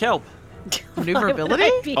big in the kelp?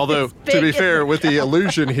 Maneuverability? Although, to be fair, with the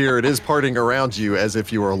illusion here, it is parting around you as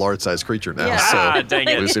if you were a large-sized creature now. Yeah. So, Ah, dang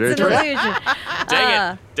it. It's Lucid an Adrian. illusion.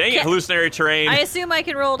 Dang it, hallucinatory terrain. I assume I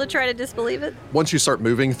can roll to try to disbelieve it? Once you start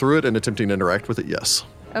moving through it and attempting to interact with it, yes.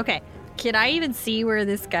 Okay. Can I even see where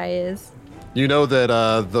this guy is? You know that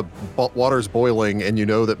the water's boiling, and you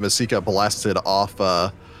know that Masika blasted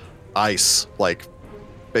off ice, like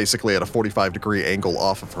basically at a 45-degree angle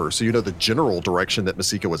off of her. So you know the general direction that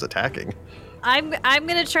Masika was attacking. I'm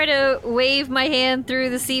gonna try to wave my hand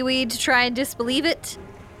through the seaweed to try and disbelieve it.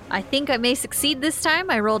 I think I may succeed this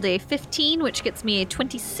time. I rolled a 15, which gets me a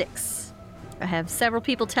 26. I have several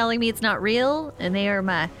people telling me it's not real, and they are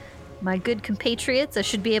my good compatriots. I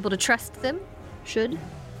should be able to trust them. Should.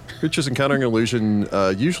 Creatures encountering an illusion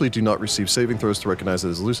usually do not receive saving throws to recognize it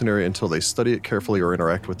as illusionary until they study it carefully or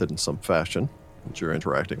interact with it in some fashion that you're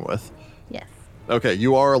interacting with. Yes. Okay,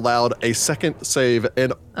 you are allowed a second save,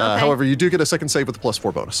 and however, you do get a second save with a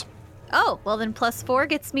 +4 bonus. Oh, well then +4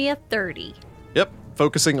 gets me a 30. Yep,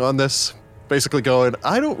 focusing on this, basically going,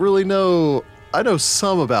 I don't really know. I know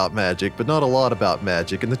some about magic, but not a lot about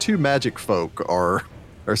magic, and the two magic folk are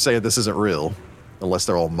saying this isn't real, unless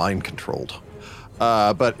they're all mind controlled.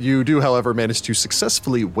 But you do, however, manage to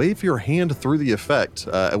successfully wave your hand through the effect,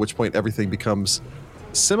 at which point everything becomes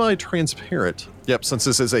semi-transparent. Yep, since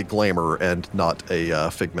this is a glamour and not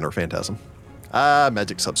a figment or phantasm.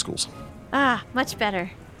 Magic subschools. Much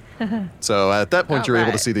better. So at that point, you're able to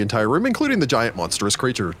Alright. see the entire room, including the giant monstrous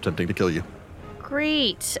creature attempting to kill you.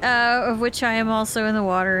 Great. Of which I am also in the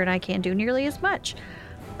water, and I can't do nearly as much.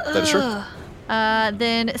 That is true.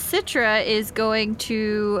 Then Citra is going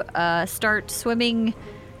to start swimming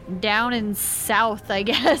down and south, I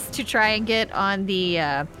guess, to try and get on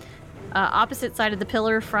the opposite side of the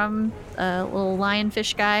pillar from little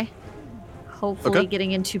lionfish guy. Hopefully Okay.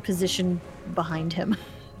 getting into position behind him.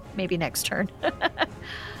 Maybe next turn.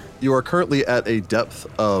 You are currently at a depth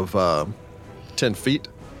of 10 feet.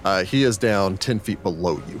 He is down 10 feet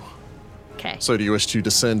below you. Okay. So do you wish to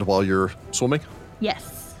descend while you're swimming?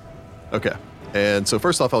 Yes. Okay. And so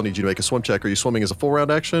first off, I'll need you to make a swim check. Are you swimming as a full round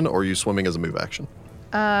action, or are you swimming as a move action?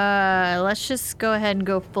 Let's just go ahead and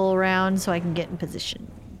go full round so I can get in position.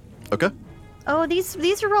 Okay. Oh,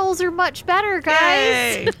 these rolls are much better,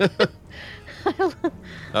 guys. Yay!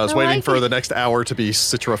 I was I waiting like for it. the next hour to be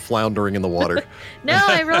Citra floundering in the water. No,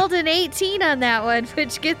 I rolled an 18 on that one,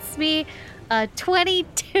 which gets me a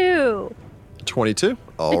 22. 22.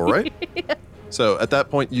 All right. So at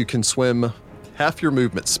that point, you can swim half your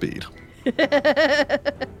movement speed.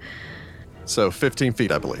 So 15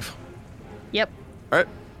 feet, I believe. Yep. All right.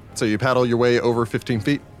 So you paddle your way over 15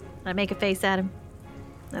 feet. I make a face at him.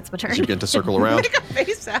 That's my turn. As you begin to circle around. Make a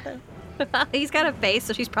face at him. He's got a face,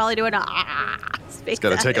 so she's probably doing a face. It's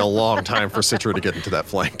going to take a long time for Citra to get into that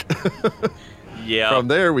flank. Yeah. From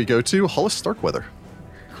there, we go to Hollis Starkweather.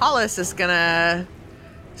 Hollis is gonna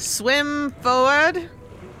swim forward.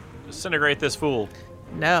 Disintegrate this fool.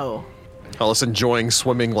 No. Hollis enjoying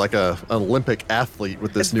swimming like an Olympic athlete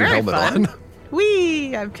with this It's new very helmet fun. on.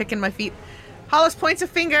 Whee! I'm kicking my feet. Hollis points a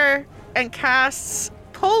finger and casts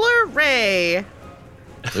Polar Ray.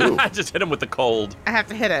 Ooh. I just hit him with the cold. I have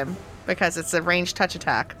to hit him because it's a ranged touch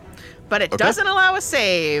attack. But it Okay. doesn't allow a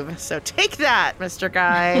save. So take that, Mr.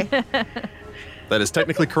 Guy. That is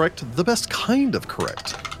technically correct. The best kind of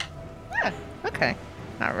correct. Yeah, okay.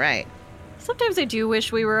 All right. Sometimes I do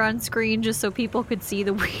wish we were on screen just so people could see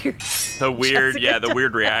the weird. The weird, Jessica yeah, the does.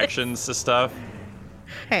 weird reactions to stuff.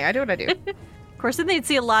 Hey, I do what I do. Of course, then they'd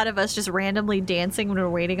see a lot of us just randomly dancing when we're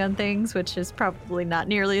waiting on things, which is probably not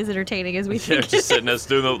nearly as entertaining as we They're think. just sitting us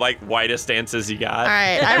doing the like whitest dances you got. All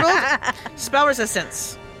right. I rolled spell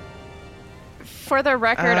resistance. For the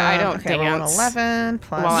record, I don't okay, I rolled dance. 11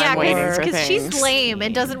 plus While Yeah, I'm waiting for because she's things. lame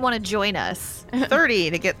and doesn't want to join us. 30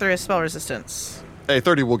 to get through a spell resistance. Hey,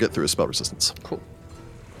 30 will get through his spell resistance. Cool.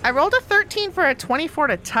 I rolled a 13 for a 24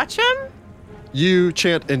 to touch him. You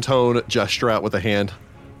chant, intone, gesture out with a hand.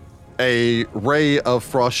 A ray of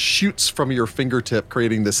frost shoots from your fingertip,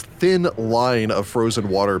 creating this thin line of frozen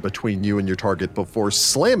water between you and your target before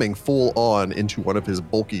slamming full on into one of his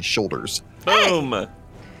bulky shoulders. Boom!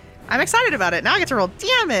 I'm excited about it. Now I get to roll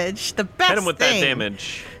damage. The best Hit him with thing. that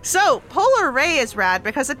damage. So, Polar Ray is rad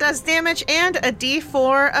because it does damage and a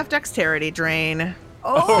d4 of dexterity drain.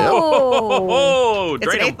 Oh! It's an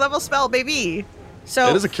drain 8th him. level spell, baby. So,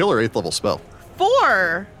 It is a killer 8th level spell.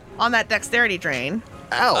 4 on that dexterity drain.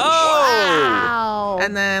 Ouch! Oh! Wow.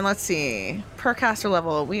 And then, let's see. Per caster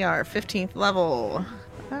level, we are 15th level.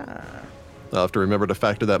 I'll have to remember to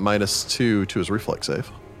factor that -2 to his reflex save.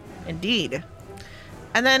 Indeed.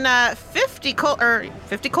 And then 50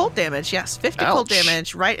 cold damage. Yes, 50 cold Ouch.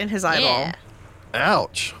 damage right in his eyeball. Yeah.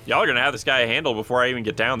 Ouch. Y'all are gonna have this guy handled before I even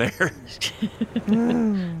get down there. It's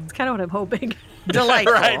kind of what I'm hoping.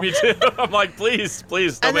 Delightful. Right, me too. I'm like, please don't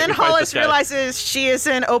And make then me fight Hollis this guy. realizes she is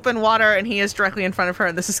in open water and he is directly in front of her,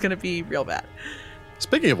 and this is going to be real bad.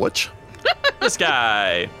 Speaking of which, This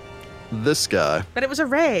guy. this guy. But it was a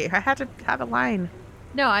ray. I had to have a line.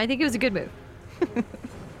 No, I think it was a good move.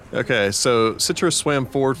 Okay, so Citra swam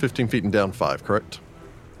forward 15 feet and down 5, correct?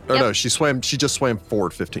 Or Yep. no, she just swam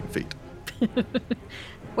forward 15 feet.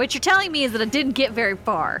 What you're telling me is that I didn't get very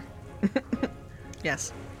far.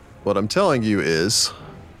 Yes. What I'm telling you is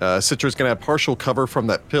Citra's going to have partial cover from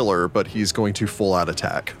that pillar, but he's going to full out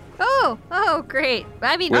attack. Oh, great.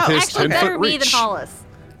 I mean, With his actually 10-foot better me than reach. Hollis.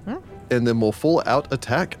 And then we'll full out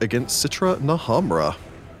attack against Citra Nahamra.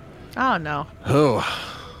 Oh, no. Oh,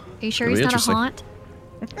 Are you sure It'll he's be not a interesting. haunt?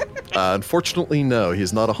 Unfortunately, no.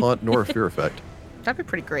 He's not a haunt nor a fear effect. That'd be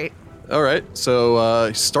pretty great. All right,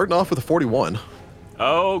 so starting off with a 41.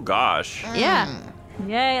 Oh gosh. Yeah.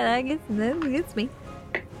 Yeah, that gets me.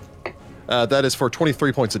 That is for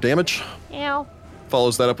 23 points of damage. Ow.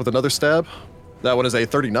 Follows that up with another stab. That one is a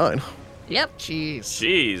 39. Yep. Jeez.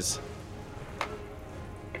 Jeez.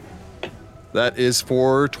 That is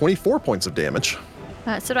for 24 points of damage.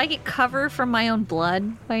 So do I get cover from my own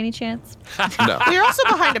blood by any chance? No. Well, you're also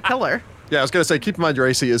behind a pillar. Yeah, I was going to say, keep in mind your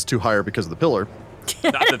AC is too higher because of the pillar.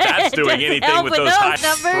 Not that that's doing Doesn't anything help with with those those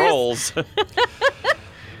high numbers. rolls.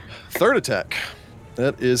 Third attack.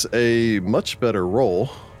 That is a much better roll.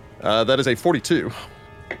 That is a 42.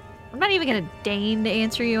 I'm not even going to deign to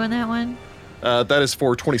answer you on that one. That is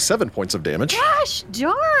for 27 points of damage. Gosh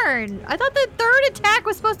darn. I thought the third attack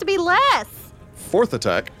was supposed to be less. Fourth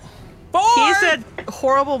attack, He's a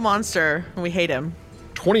horrible monster, and we hate him.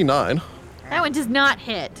 29. That one does not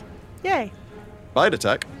hit. Yay. Bite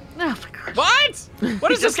attack. Oh my gosh. What?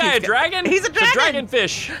 What is just this guy? A keeps go- dragon? He's a It's dragon.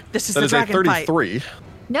 dragonfish. This is That the is a dragon fight. 33.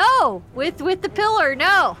 No, with the pillar,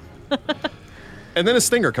 no. And then a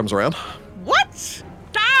stinger comes around. What?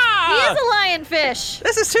 He Ah! is a lionfish.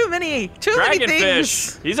 This is too many Dragonfish.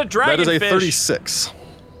 things. He's a That is a dragonfish. 36.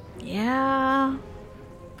 Yeah.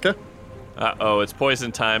 Okay. Uh-oh, it's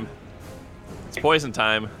poison time. It's poison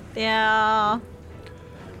time. Yeah.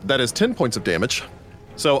 That is 10 points of damage.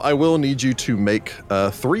 So I will need you to make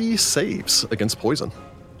 3 saves against poison.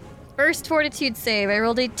 First fortitude save. I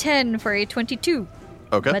rolled a 10 for a 22.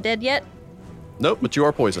 Okay. Am I dead yet? Nope, but you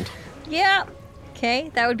are poisoned. Yeah.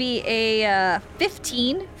 Okay, that would be a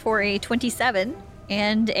 15 for a 27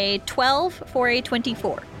 and a 12 for a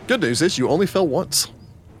 24. Good news is you only fell once.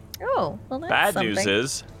 Oh, well that's Bad something. news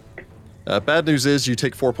is, Bad news is you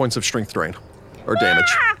take 4 points of strength drain or damage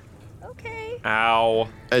Okay. ow.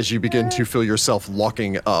 as you begin to feel yourself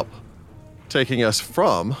locking up, taking us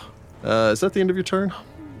from. Is that the end of your turn?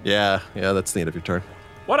 Yeah, that's the end of your turn.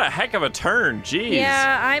 What a heck of a turn. Jeez.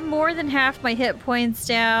 Yeah, I'm more than half my hit points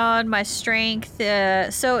down, my strength.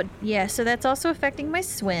 So that's also affecting my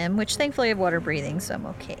swim, which thankfully I have water breathing, so I'm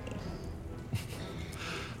okay.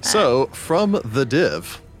 So, from the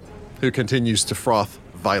div, who continues to froth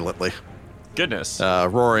violently, Goodness.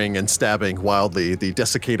 roaring and stabbing wildly, the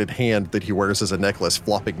desiccated hand that he wears as a necklace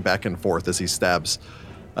flopping back and forth as he stabs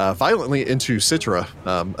violently into Citra.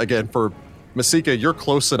 Again, for Masika, you're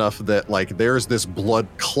close enough that like there's this blood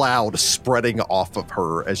cloud spreading off of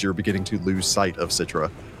her as you're beginning to lose sight of Citra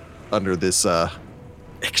under this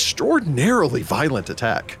extraordinarily violent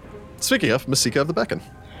attack. Speaking of, Masika of the Beacon.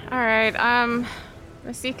 All right.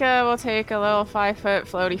 Masika will take a little 5-foot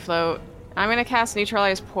floaty float. I'm gonna cast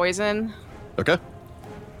neutralize poison. Okay.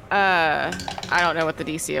 I don't know what the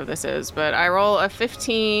DC of this is, but I roll a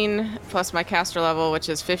 15 plus my caster level, which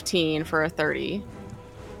is 15 for a 30.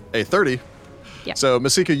 A 30. Yeah. So,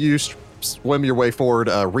 Masika, you swim your way forward,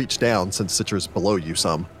 reach down since Citra's below you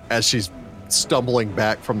some, as she's stumbling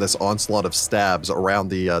back from this onslaught of stabs around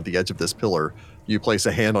the edge of this pillar. You place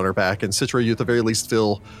a hand on her back, and Citra, you at the very least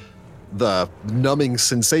feel the numbing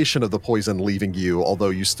sensation of the poison leaving you, although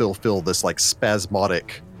you still feel this like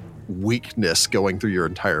spasmodic weakness going through your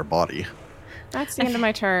entire body. That's the end of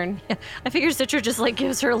my turn. I figure Citra just like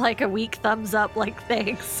gives her like a weak thumbs up, like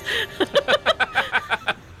thanks.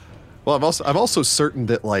 Well, I'm also certain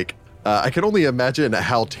that like I can only imagine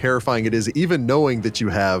how terrifying it is, even knowing that you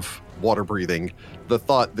have water breathing. The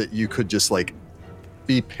thought that you could just like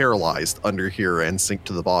be paralyzed under here and sink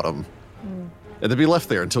to the bottom, and then be left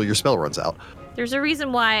there until your spell runs out. There's a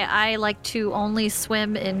reason why I like to only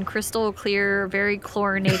swim in crystal clear, very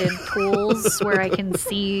chlorinated pools where I can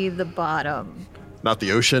see the bottom. Not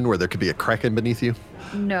the ocean where there could be a kraken beneath you.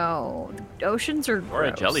 No, the oceans are or a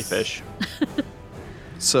gross. jellyfish.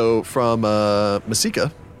 So from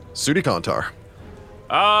Masika, Sudikantar.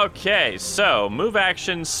 Okay, so move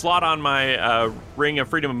action, slot on my ring of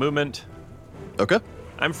freedom of movement. Okay.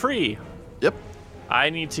 I'm free. Yep. I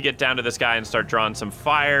need to get down to this guy and start drawing some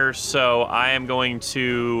fire, so I am going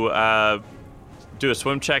to do a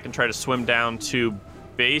swim check and try to swim down to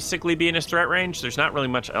basically be in his threat range. There's not really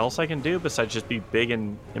much else I can do besides just be big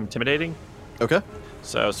and intimidating. Okay.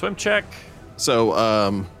 So swim check.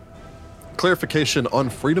 So, clarification on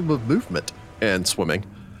freedom of movement and swimming.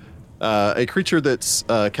 A creature that's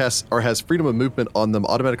casts or has freedom of movement on them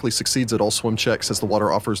automatically succeeds at all swim checks as the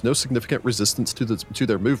water offers no significant resistance to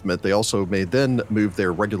their movement. They also may then move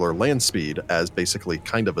their regular land speed as basically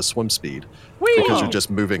kind of a swim speed because you're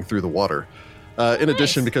just moving through the water. In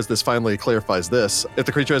addition, because this finally clarifies this, if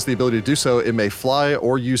the creature has the ability to do so, it may fly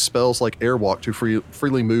or use spells like Airwalk to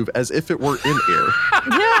freely move as if it were in air.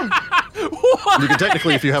 Yeah. You can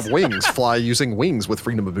technically, if you have wings, fly using wings with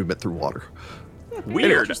freedom of movement through water.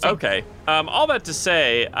 Weird. Okay. All that to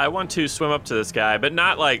say, I want to swim up to this guy, but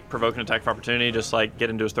not like provoke an attack of opportunity, just like get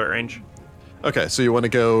into his threat range. Okay, so you want to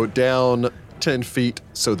go down 10 feet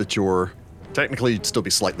so that you're technically you'd still be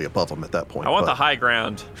slightly above him at that point. I want the high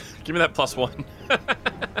ground. Give me that +1.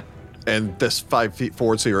 And this 5 feet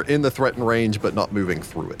forward, so you're in the threatened range, but not moving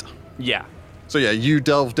through it. Yeah. So yeah, you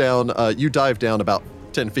dive down about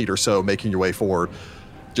 10 feet or so, making your way forward,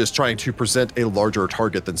 just trying to present a larger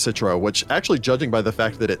target than Citra, which actually, judging by the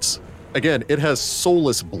fact that it has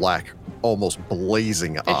soulless black, almost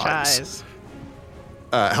blazing eyes.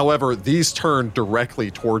 However, these turn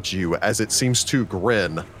directly towards you as it seems to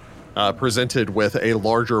grin, presented with a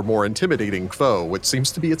larger, more intimidating foe, which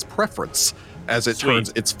seems to be its preference as it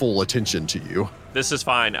turns its full attention to you. This is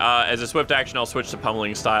fine. As a swift action, I'll switch to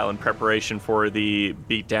pummeling style in preparation for the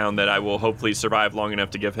beatdown that I will hopefully survive long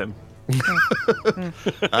enough to give him.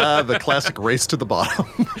 The classic race to the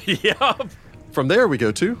bottom. Yup. From there, we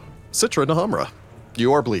go to Citra Nahamra.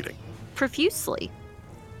 You are bleeding. Profusely.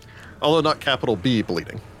 Although not capital B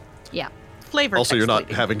bleeding. Yeah. Flavor. Also, you're not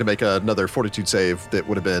bleeding. having to make another fortitude save that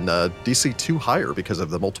would have been DC 2 higher because of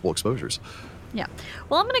the multiple exposures. Yeah.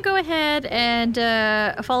 Well, I'm going to go ahead and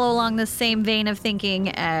follow along the same vein of thinking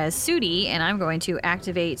as Sudi, and I'm going to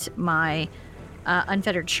activate my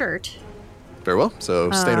unfettered shirt. Very well.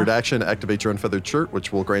 So standard action, activate your unfeathered shirt,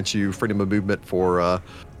 which will grant you freedom of movement for,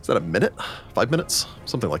 is that a minute? 5 minutes?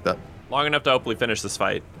 Something like that. Long enough to hopefully finish this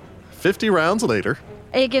fight. 50 rounds later.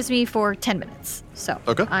 It gives me for 10 minutes. So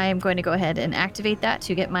Okay. I'm going to go ahead and activate that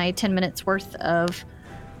to get my 10 minutes worth of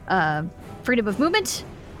freedom of movement.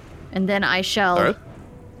 And then I shall All right.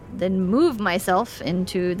 then move myself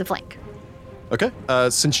into the flank. Okay.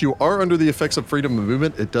 Since you are under the effects of freedom of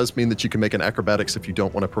movement, it does mean that you can make an acrobatics if you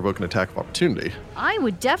don't want to provoke an attack of opportunity. I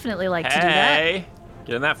would definitely like to do that. Hey,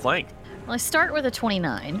 get in that flank. Well, I start with a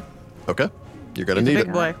 29. Okay. You're going to He's a need big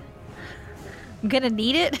it. boy. I'm going to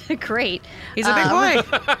need it? Great. He's a big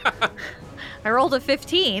boy. I rolled a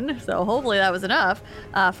 15, so hopefully that was enough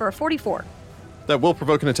for a 44. That will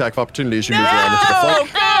provoke an attack of opportunity as you move around into the flank.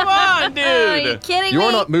 Come on, Are you dude. kidding You me?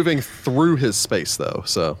 are not moving through his space, though,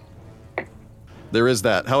 so there is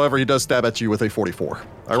that. However, he does stab at you with a 44,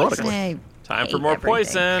 ironically. I Time hate for more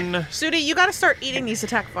everything. poison. Sudi, you got to start eating these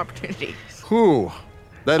attack of opportunity. Whew.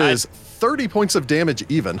 That is 30 points of damage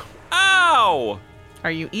even. Ow!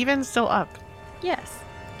 Are you even still up? Yes.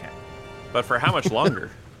 But for how much longer?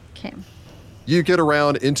 Okay. You get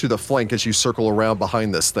around into the flank as you circle around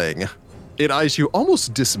behind this thing. It eyes you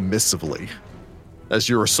almost dismissively as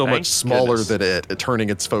you are so Thank much smaller goodness. than it, turning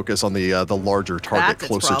its focus on the larger target That's its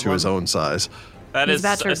closer to his problem. own size. That He's is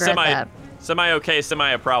about to a regret that. semi-okay, semi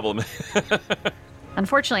a problem.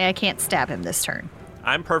 Unfortunately, I can't stab him this turn.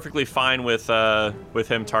 I'm perfectly fine with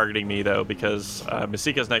him targeting me though, because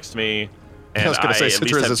Masika's next to me, and I was going to say, at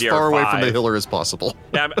least Citra is have as far away from the DR5. healer as possible.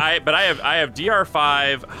 Yeah, but I have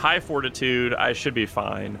DR5, high fortitude. I should be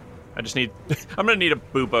fine. I just need. I'm gonna need a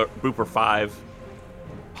booper 5.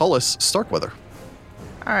 Hollis Starkweather.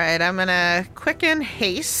 All right, I'm going to quicken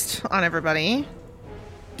haste on everybody.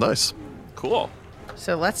 Nice. Cool.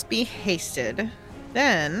 So let's be hasted.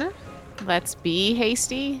 Then, Let's be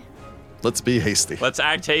hasty. Let's be hasty. Let's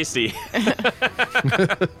act hasty.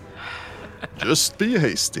 Just be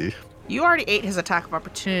hasty. you already ate his attack of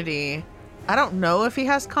opportunity. I don't know if he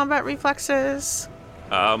has combat reflexes.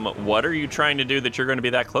 What are you trying to do that you're going to be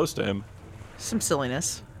that close to him? Some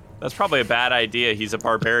silliness. That's probably a bad idea. He's a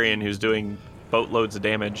barbarian who's doing boatloads of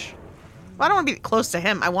damage. Well, I don't want to be close to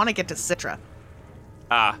him. I want to get to Citra.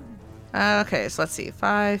 Ah, Okay, so let's see.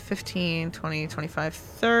 5, 15, 20, 25,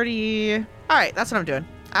 30. All right, that's what I'm doing.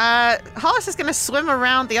 Hollis is going to swim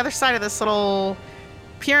around the other side of this little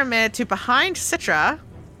pyramid to behind Citra.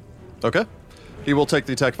 Okay. He will take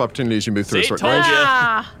the attack of opportunity as you move through a See, certain told range. ya.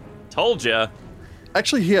 Ah! Told ya.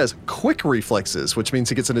 Actually, he has quick reflexes, which means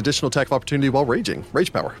he gets an additional attack of opportunity while raging.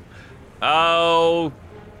 Rage power. Oh,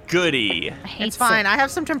 goody. I hate It's fine. I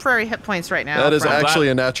have some temporary hit points right now. That is from- actually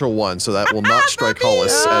a natural one, so that will not strike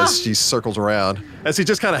Hollis as she circles around. As he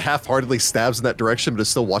just kind of half-heartedly stabs in that direction, but is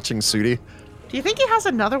still watching Sudi. Do you think he has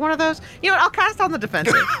another one of those? You know what? I'll cast on the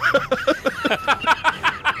defensive.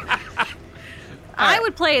 I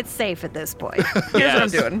would play it safe at this point. Here's what I'm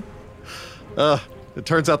doing. It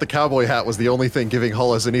turns out the cowboy hat was the only thing giving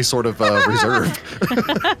Hollis any sort of reserve.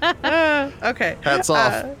 Okay. Hats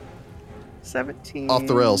off. 17. Off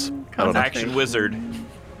the rails. I don't know. Action wizard.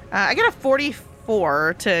 I get a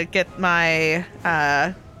 44 to get my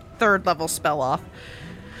third level spell off.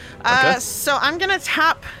 Okay. So I'm going to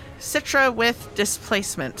tap Citra with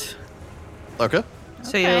displacement. Okay.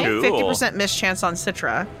 So you Okay. have Cool. 50% miss chance on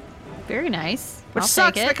Citra, Very nice. which I'll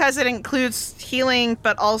sucks take it. because it includes healing,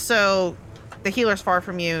 but also the healer's far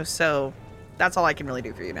from you, so that's all I can really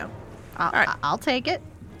do for you now. right. I'll take it.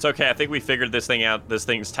 It's okay. I think we figured this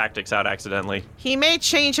thing's tactics out accidentally. He may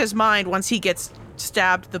change his mind once he gets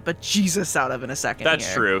stabbed the bejesus out of in a second. That's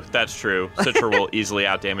here. true. That's true. Citra will easily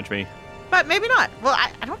outdamage me. But maybe not. Well,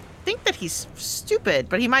 I don't think that he's stupid,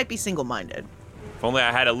 but he might be single-minded. If only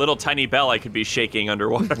I had a little tiny bell I could be shaking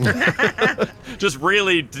underwater. Just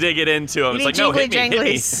really dig it into him. You It's need like, no, hit jingly me,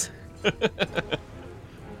 hit janglies.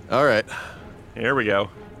 All right. me. Here we go.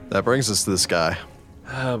 That brings us to this guy.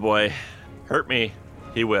 Oh, boy. Hurt me.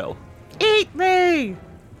 He will. Eat me!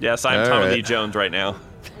 Yes, I'm All Tommy right. Lee Jones right now.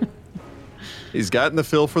 He's gotten the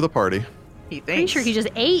feel for the party. He thinks. Pretty sure he just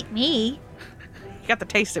ate me. He got the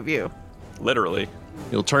taste of you. Literally.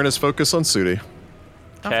 He'll turn his focus on Sudi.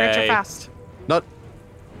 Don't forget Okay. you're fast.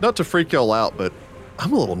 Not to freak y'all out, but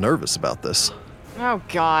I'm a little nervous about this. Oh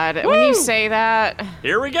God! When you say that,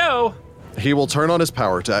 Here we go. He will turn on his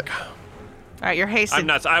power attack. All right, you're hasted. I'm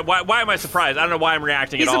nuts. Why am I surprised? I don't know why I'm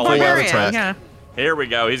reacting He's at a all. Full barbarian. attack. Yeah. Here we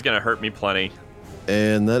go. He's going to hurt me plenty.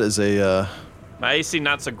 And that is a... My AC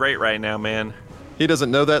not so great right now, man. he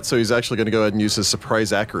doesn't know that, so he's actually going to go ahead and use his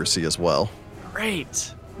surprise accuracy as well.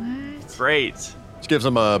 Great. What? Great. Which gives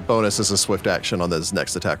him a bonus as a swift action on his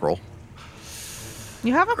next attack roll.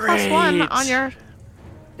 You have a +1 Great. on your.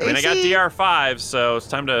 I mean, I got AC. DR5, so it's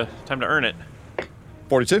time to earn it.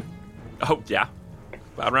 42. Oh, yeah.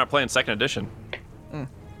 I'm not playing second edition.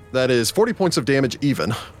 That is 40 points of damage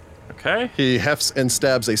even. Okay. He hefts and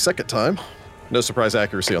stabs a second time. No surprise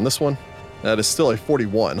accuracy on this one. That is still a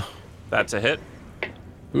 41. That's a hit.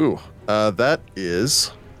 Ooh, that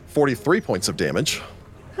is 43 points of damage.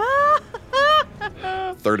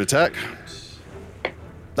 Third attack.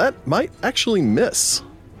 That might actually miss.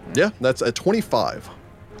 Yeah, that's a 25.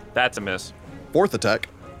 That's a miss. Fourth attack.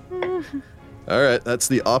 All right, that's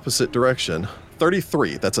the opposite direction.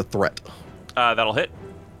 33, that's a threat. That'll hit.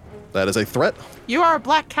 That is a threat. You are a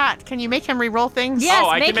black cat. Can you make him re-roll things? Yes, oh,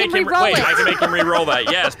 I make can make him him re-roll wait. it. I can make him re-roll that.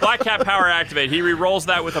 Yes, Black Cat power activate. He re-rolls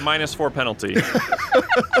that with a -4 penalty.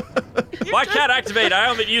 Black Cat activate. I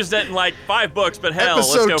haven't used it in like 5 books, but hell,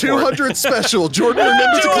 let's Episode go 200 special. Jordan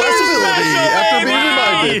remembers a class ability after being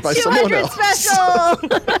reminded by someone 200 else. special.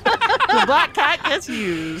 The black cat gets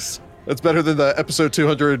used. That's better than the episode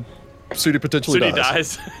 200 Sudi potentially Sudi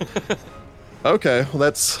dies. dies. Okay, well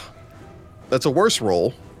that's a worse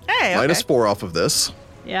roll. Hey, okay. -4 off of this.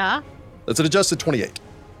 Yeah. That's an adjusted 28.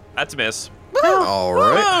 That's a miss. All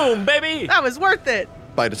right. Boom, baby. That was worth it.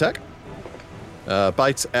 Bite attack.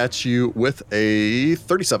 Bites at you with a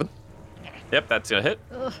 37. Yep, that's gonna hit.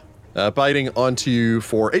 Biting onto you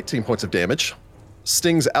for 18 points of damage.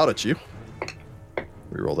 Stings out at you.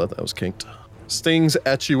 Reroll that. That was kinked. Stings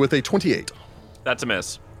at you with a 28. That's a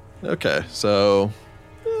miss. Okay, so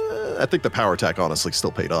I think the power attack honestly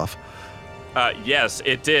still paid off. Yes,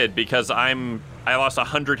 it did because I lost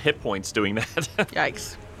 100 hit points doing that.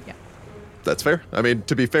 Yikes. Yeah. That's fair. I mean,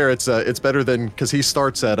 to be fair, it's better than because he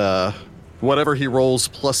starts at whatever he rolls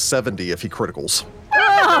plus 70 if he criticals.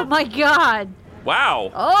 Oh my God.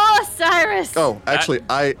 Wow. Oh, Cyrus. Oh, actually,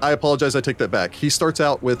 I apologize. I take that back. He starts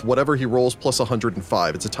out with whatever he rolls plus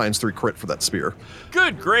 105. It's a ×3 crit for that spear.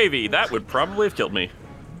 Good gravy. That would probably have killed me.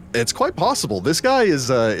 It's quite possible. This guy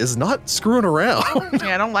is not screwing around.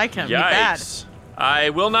 Yeah, I don't like him. He's bad. Yikes. I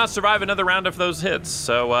will not survive another round of those hits.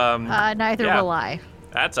 So Neither yeah. will I.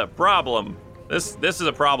 That's a problem. This is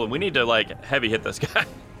a problem. We need to like heavy hit this guy.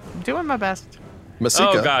 I'm doing my best.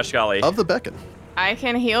 Masika Oh gosh, golly. of the Beacon. I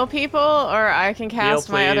can heal people, or I can cast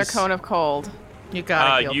my other please. cone of cold. You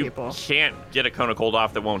gotta heal you people. can't get a cone of cold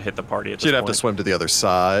off that won't hit the party at this She'd have point. to swim to the other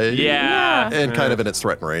side. Yeah. And kind of in its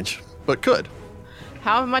threatened range, but could.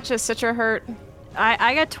 How much is Citra hurt?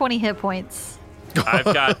 I got 20 hit points. I've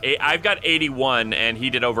got 81, and he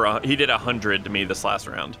did 100 to me this last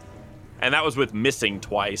round, and that was with missing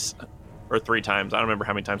twice or 3 times. I don't remember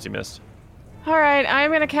how many times he missed. All right,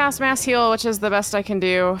 I'm gonna cast Mass Heal, which is the best I can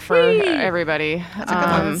do for everybody. That's a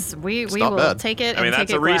good one. We not will bad. take it. I mean, and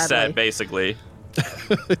that's take a it reset, gladly. basically.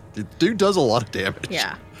 Dude does a lot of damage.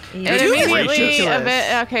 Yeah. It Dude is immediately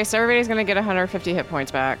ridiculous. okay, so everybody's gonna get 150 hit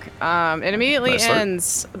points back. It immediately Nice start.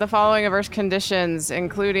 ends the following averse conditions,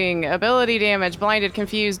 including ability damage, blinded,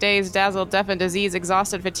 confused, dazed, dazzled, deafened, diseased,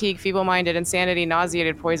 exhausted, fatigued, feeble-minded, insanity,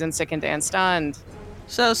 nauseated, poisoned, sickened, and stunned.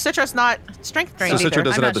 So Citra's not strength drained So Citra either. doesn't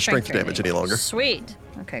I'm have not the strength strength damage any longer. Sweet.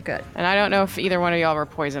 Okay, good. And I don't know if either one of y'all were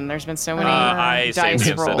poisoned. There's been so many I saved dice the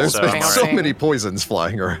instance, rolls. There's so been alright. so many poisons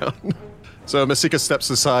flying around. So Masika steps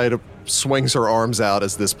aside, swings her arms out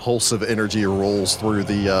as this pulse of energy rolls through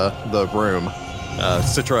the room.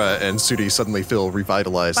 Citra and Sudi suddenly feel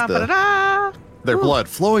revitalized. Ba-ba-da-da. Their blood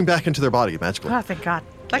flowing back into their body magically. Oh, thank God.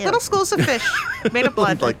 Like Ew. little schools of fish made of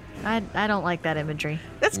blood. Like, I don't like that imagery.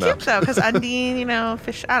 That's No. cute though, because Undine,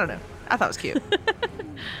 fish. I don't know. I thought it was cute.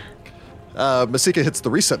 Masika hits the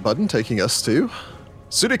reset button, taking us to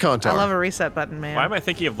Sudi Kantar. I love a reset button, man. Why am I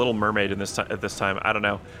thinking of Little Mermaid at this time? I don't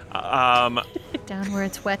know. Down where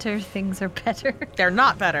it's wetter, things are better. They're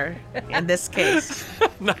not better in this case.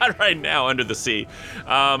 Not right now under the sea.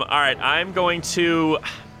 All right, I'm going to,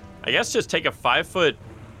 I guess, just take a 5-foot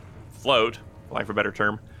float, for lack of a better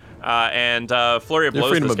term, and Flurry of Your Blows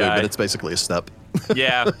freedom this of guy. movement, it's basically a step.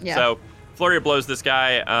 Yeah, Yeah. so Flurry of Blows this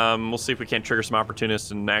guy. We'll see if we can't trigger some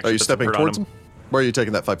opportunists and actually Are you put some stepping hurt on towards him? Where are you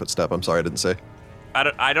taking that 5-foot step? I'm sorry, I didn't say.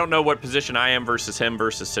 I don't know what position I am versus him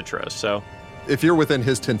versus Citra, so If you're within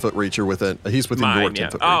his 10-foot reach, he's within your mine, 10-foot yeah.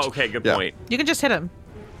 reach. Oh, okay, good Yeah. point. You can just hit him.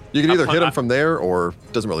 You can either hit him I- from there or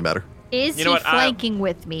doesn't really matter. Is You know he what, flanking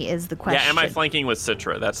with me? Is the question. Yeah, am I flanking with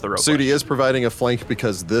Citra? That's the real Sudi question. is providing a flank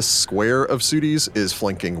because this square of Sudi's is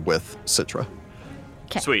flanking with Citra.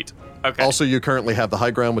 'Kay. Sweet. Okay. Also, you currently have the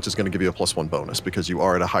high ground, which is going to give you a +1 bonus because you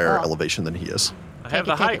are at a higher Oh. elevation than he is. I Take have it,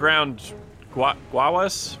 the take high it. ground.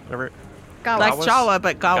 Gwawas? Whatever. Gawa. Like Gawas? Jawa,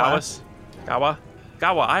 but Gawa. Gawas?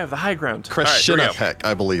 Gawa, I have the high ground. All right, here we go. Krishinahek,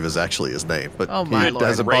 I believe, is actually his name, but Oh my he Lord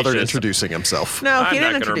hasn't bothered gracious. introducing himself. No, I'm he not didn't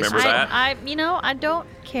gonna introduce remember himself. that. I don't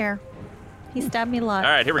care. He stabbed me a lot. All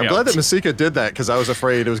right, here we I'm go. glad that Masika did that because I was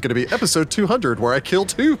afraid it was going to be episode 200 where I kill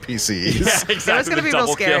 2 PCs. Yeah, exactly. gonna the be real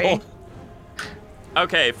double scary. kill.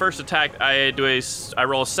 Okay, first attack. I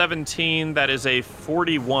roll a 17. That is a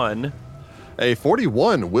 41. A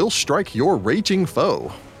 41 will strike your raging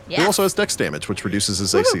foe. He Yeah. also has dex damage, which reduces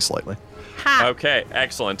his AC slightly. Ha! Okay,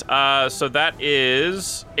 excellent. So that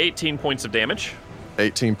is 18 points of damage.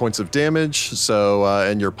 18 points of damage, so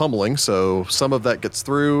and you're pummeling, so some of that gets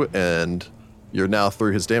through, and you're now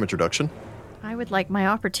through his damage reduction. I would like my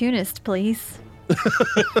opportunist, please.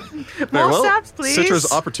 Very More stabs, please.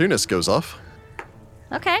 Citra's opportunist goes off.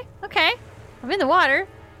 Okay. I'm in the water,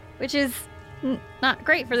 which is not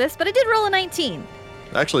great for this, but I did roll a 19.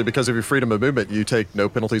 Actually, because of your freedom of movement, you take no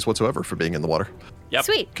penalties whatsoever for being in the water, Yep.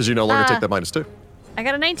 Sweet. because you no longer take Uh, that -2. I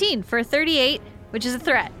got a 19 for 38, which is a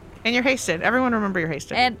threat. And you're hasted. Everyone remember you're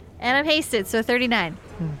hasted. And I'm hasted, so 39.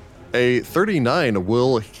 A 39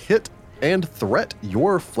 will hit and threat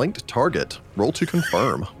your flanked target. Roll to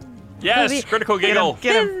confirm. Yes, Maybe- critical Get giggle. him,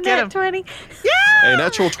 get him, Isn't get that him. 20? A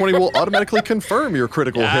natural 20 will automatically confirm your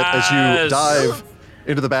critical hit as you Yes. dive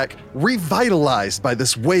into the back, revitalized by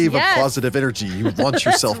this wave Yes. of positive energy. You launch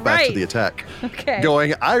yourself back to right. the attack. Okay.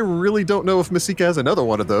 Going, I really don't know if Masika has another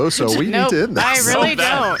one of those, so we Nope, need to end this. I really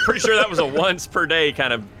that- don't. Pretty sure that was a once per day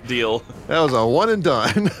kind of deal. That was a one and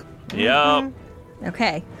done. Yep.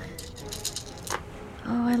 Okay.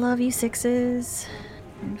 Oh, I love you, 6s.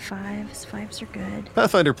 And 5s. 5s are good.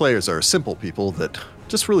 Pathfinder players are simple people that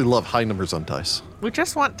just really love high numbers on dice. We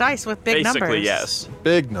just want dice with big Basically, numbers. yes.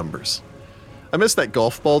 Big numbers. I miss that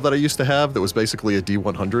golf ball that I used to have that was basically a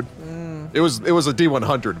D100. It was a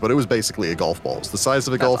D100, but it was basically a golf ball. It was the size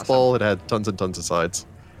of a That's golf awesome. ball. It had tons and tons of sides.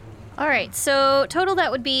 All right, so total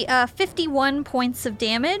that would be 51 points of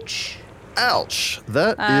damage. Ouch.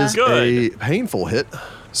 That is Good. a painful hit.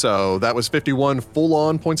 So that was 51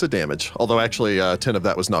 full-on points of damage. Although actually 10 of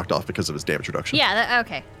that was knocked off because of his damage reduction. Yeah,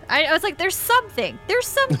 okay. I was like, there's something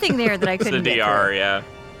there that I It's the couldn't get DR, through. yeah.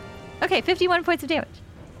 Okay, 51 points of damage.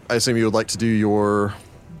 I assume you would like to do your...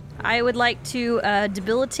 I would like to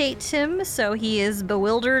debilitate him so he is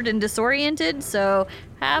bewildered and disoriented. So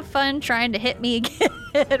have fun trying to hit me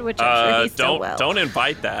again, which I'm sure he still will. Don't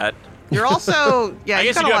invite that. You're also, yeah, I you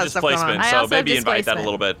guess got you a lot have of stuff going on. displacement, I so also have maybe invite that a displacement.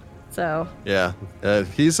 little bit. So Yeah.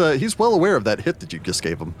 He's well aware of that hit that you just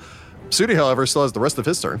gave him. Sudi, however, still has the rest of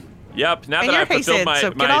his turn. Yep. Now And that you're I've fulfilled hasted, my,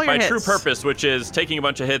 so get all my, your my true hits. purpose, which is taking a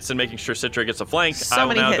bunch of hits and making sure Citra gets a flank, So I will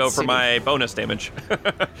many now hits, go for Sudi. my bonus damage.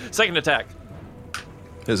 Second attack.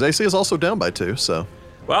 His AC is also down by 2, so...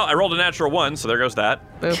 Well, I rolled a natural 1, so there goes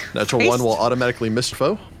that. Boop. Natural 1 will automatically miss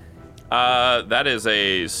foe. That is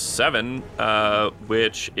a 7,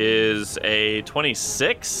 which is a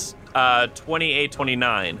 26, 28,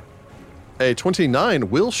 29. A 29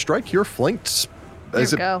 will strike your flanked.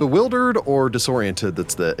 Is we it go. bewildered or disoriented?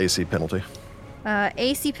 That's the AC penalty.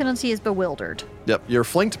 AC penalty is bewildered. Yep, your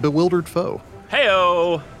flanked bewildered foe.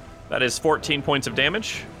 Heyo! That is 14 points of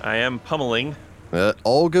damage. I am pummeling. That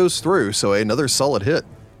all goes through, so another solid hit.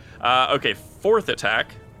 Okay, 4th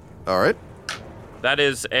attack. All right. That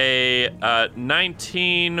is a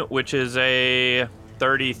 19, which is a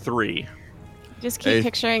 33. Just keep Hey.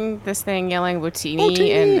 picturing this thing yelling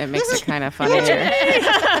Wootini, and it makes it kind of funnier.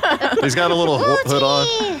 He's got a little hood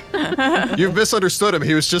on. You've misunderstood him.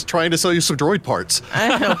 He was just trying to sell you some droid parts. I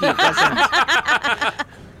know he doesn't.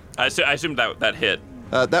 I assumed that hit.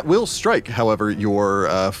 That will strike, however,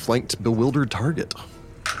 your flanked bewildered target.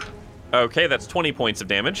 Okay, that's 20 points of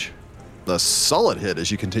damage. The solid hit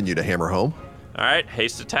as you continue to hammer home. All right,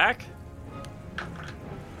 haste attack.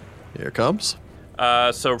 Here it comes.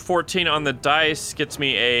 So 14 on the dice gets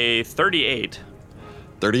me a 38.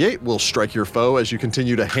 38 will strike your foe as you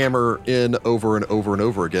continue to hammer in over and over and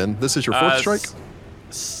over again. This is your fourth strike?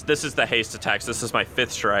 This is the haste attacks. This is my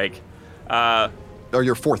 5th strike. Or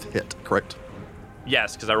your fourth hit, correct?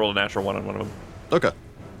 Yes, because I rolled a natural 1 on one of them. Okay.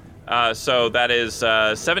 So that is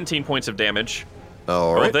 17 points of damage.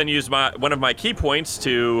 All I'll right. then use one of my key points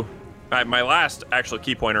to... my last actual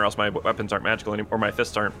key point, or else my weapons aren't magical anymore, or my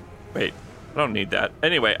fists aren't... Wait, I don't need that.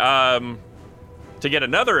 Anyway, to get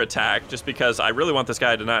another attack, just because I really want this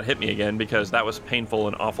guy to not hit me again, because that was painful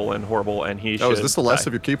and awful and horrible, and he should Oh, is this the last die.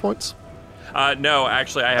 of your key points? No,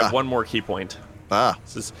 actually, I have one more key point. Ah,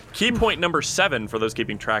 This is key point number 7 for those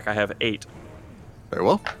keeping track. I have 8. very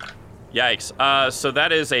well. Yikes. So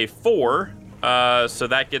that is a 4. So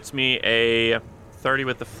that gets me a 30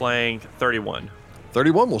 with the flank, 31.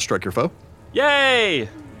 31 will strike your foe. Yay!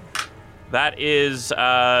 That is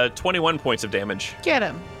 21 points of damage. Get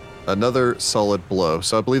him. Another solid blow.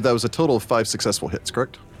 So I believe that was a total of 5 successful hits,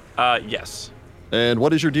 correct? Yes. And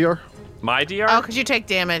what is your DR? My DR? Oh, because you take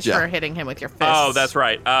damage Yeah. for hitting him with your fists. Oh, that's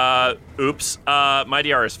right. Oops. My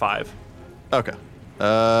DR is 5. Okay.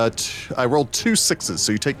 I rolled 2 6s,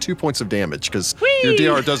 so you take 2 points of damage because your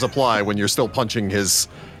DR does apply when you're still punching his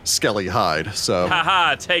skelly hide. So,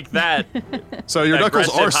 Haha, take that. so your knuckles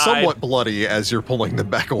aggressive are hide. somewhat bloody as you're pulling them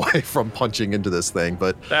back away from punching into this thing,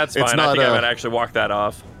 but That's it's fine. I not. think I might actually walk that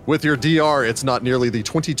off. With your DR, it's not nearly the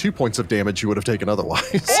 22 points of damage you would have taken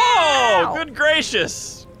otherwise. Whoa! Good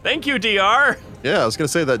gracious. Thank you, DR. Yeah, I was gonna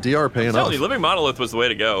say that DR paying I'm off. telling you, Living Monolith was the way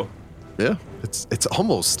to go. Yeah, it's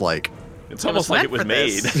almost like It's almost like it was meant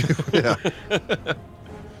made. for this. yeah.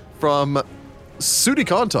 From Sudi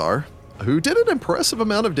Kantar, who did an impressive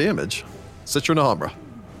amount of damage. Citra Nahamra.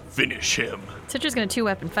 Finish him. Citra's gonna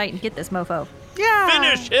 2-weapon fight and get this mofo. Yeah.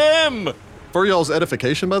 Finish him! For y'all's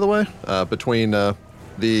edification, by the way, between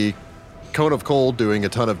the Cone of Cold doing a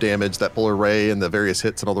ton of damage, that Polar Ray, and the various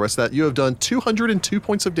hits and all the rest of that, you have done 202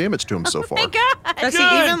 points of damage to him so far. Does he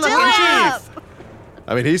Good even look job. injured?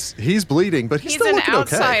 I mean, he's bleeding, but he's He's still an looking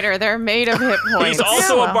okay. outsider. They're made of hit points. He's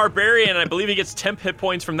also Yeah. a barbarian, and I believe he gets temp hit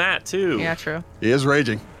points from that, too. Yeah, true. He is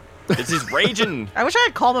raging. It's his raging. I wish I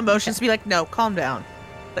had calm emotions to be like, no, calm down.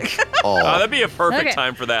 Oh, Aw. that'd be a perfect Okay.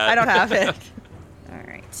 time for that. I don't have it. All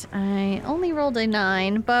right. I only rolled a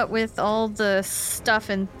 9, but with all the stuff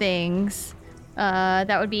and things,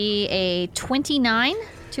 that would be a 29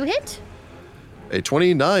 to hit. A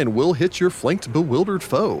 29 will hit your flanked bewildered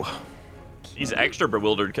foe. He's extra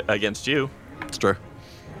bewildered against you. It's true.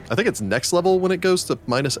 I think it's next level when it goes to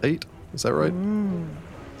 -8. Is that right?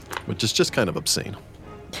 Which is just kind of obscene.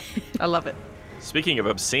 I love it. Speaking of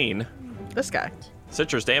obscene, This guy.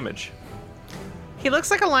 Citra's damage. He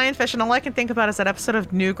looks like a lionfish, and all I can think about is that episode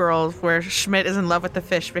of New Girl where Schmidt is in love with the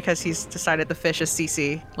fish because he's decided the fish is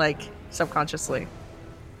Cece, like, subconsciously.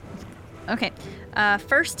 Okay.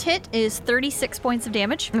 First hit is 36 points of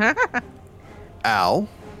damage. Ow.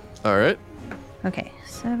 All right. Okay.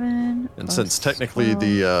 7. And plus since technically 12.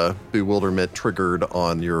 the bewilderment triggered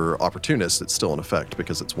on your opportunist, it's still in effect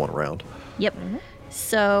because it's one round. Yep.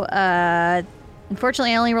 So,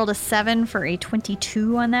 unfortunately, I only rolled a 7 for a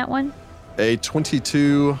 22 on that one. A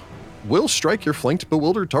 22 will strike your flanked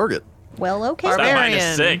bewildered target. Well, okay. That Barbarian.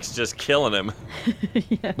 -6, just killing him.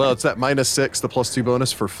 Well, it's that -6, the +2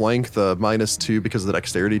 bonus for flank, the -2 because of the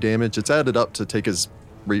dexterity damage. It's added up to take his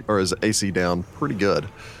his AC down pretty good.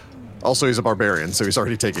 Also, he's a barbarian, so he's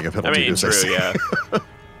already taking a I penalty mean, to his true, AC. yeah.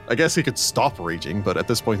 I guess he could stop raging, but at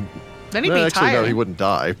this point, Then he'd be actually, no, tired. he wouldn't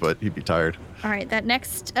die, but he'd be tired. All right. That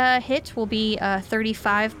next hit will be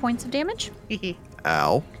 35 points of damage.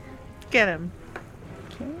 Ow. Get him.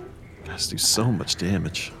 Guys do so much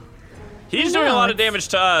damage. He's doing a lot of damage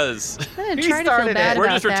to us. I'm gonna He try to feel started bad it. We're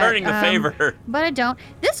about just returning that, the favor. but I don't.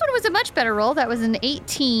 This one was a much better roll. That was an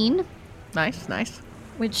 18, Nice, nice.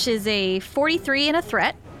 which is a 43 and a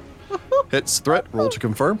threat. Hits threat, roll to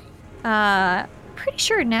confirm. Pretty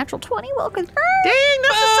sure a natural 20 will confirm. Dang,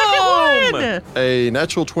 that's the Boom! second one. A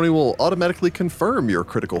natural 20 will automatically confirm your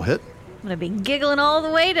critical hit. I'm gonna be giggling all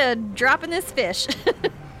the way to dropping this fish.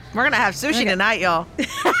 We're gonna have sushi tonight, y'all.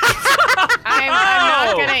 I'm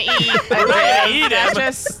not gonna eat. We're not gonna eat That him.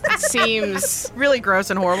 just seems. Really gross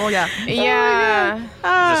and horrible. Yeah. Yeah.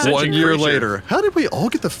 Just such a 1 year creature. later. How did we all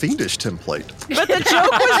get the fiendish template? But the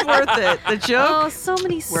joke was worth it. The joke. Oh, so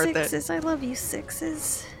many Worth it. sixes. I love you,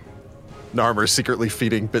 sixes. Narmer's secretly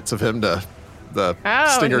feeding bits of him to the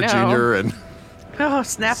Oh, Stinger no. Jr. and Oh,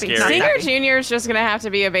 snappy. Scary. Not Stinger snappy. Jr. is just gonna have to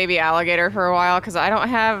be a baby alligator for a while because I don't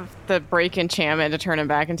have the break enchantment to turn him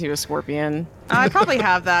back into a scorpion. I probably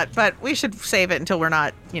have that, but we should save it until we're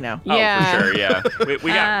not, Oh, Yeah. for sure, yeah.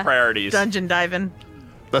 We got priorities. dungeon diving.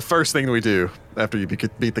 the first thing we do after you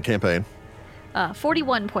beat the campaign.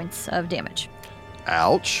 41 points of damage.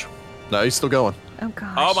 Ouch. No, he's still going. Oh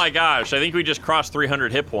gosh. Oh my gosh, I think we just crossed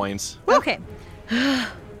 300 hit points. Okay.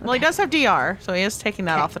 Well, he does have DR, so he is taking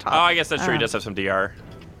that off the top. Oh, I guess that's true. He does have some DR.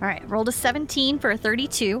 All right. Rolled a 17 for a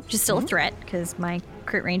 32, which is still a threat because my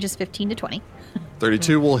crit range is 15 to 20.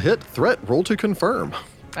 32 will hit. Threat, roll to confirm.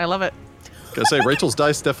 I love it. Gotta say, Rachel's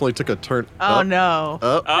dice definitely took a turn. Oh, up, no.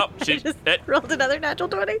 Up. Oh, she. Rolled another natural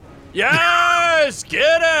 20. Yes!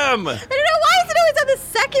 Get him! I don't know why is it always on the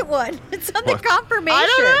second one. It's on the What? confirmation.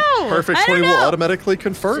 I don't know. Perfect I don't 20 will know. automatically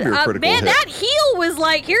confirm your critical man, hit. that heal was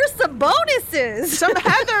like, here's some bonuses. Some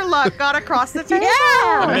Heather luck got across the table.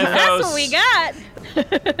 Yeah, The that's what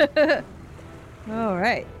mythos. we got. All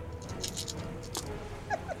right.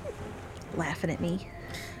 Laughing at me.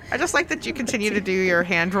 I just like that you continue to do your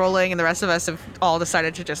hand rolling, and the rest of us have all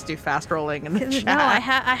decided to just do fast rolling in the chat. No, I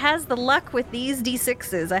has the luck with these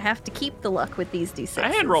d6s. I have to keep the luck with these d6s.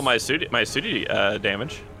 I had roll my Sudi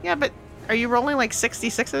damage. Yeah, but are you rolling like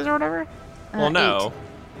 66s or whatever? Well, no.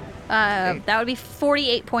 8. That would be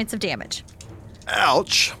 48 points of damage.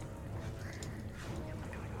 Ouch.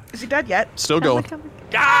 Is he dead yet? Still going.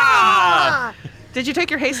 Ah! Did you take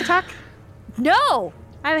your haste attack? No!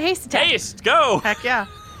 I have a haste attack. Haste, go! Heck yeah.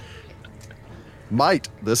 Might.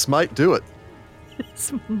 This might do it.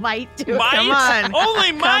 This might do it. Might? Come on.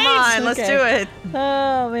 Only might? Come on, let's Okay. do it.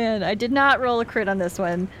 Oh, man. I did not roll a crit on this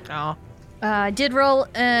one. Oh. I did roll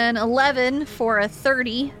an 11 for a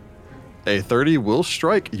 30. A 30 will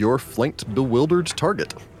strike your flanked, bewildered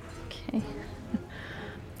target. Okay.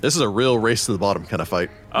 This is a real race to the bottom kind of fight.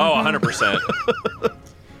 Oh, 100%.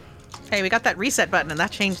 Hey, we got that reset button, and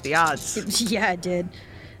that changed the odds. Yeah, it did.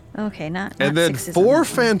 Okay, not And then sixes on 4 that one.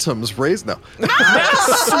 phantoms raised. No.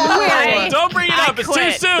 I- Don't bring it I up. It's too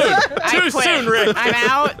quit. soon. I Too quit. soon, Rick. I'm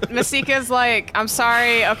out. Masika's like, I'm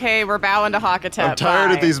sorry. Okay, we're bowing to Hakatep. I'm tired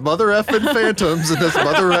Bye. of these mother effing phantoms and this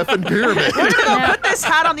mother effing pyramid. Put this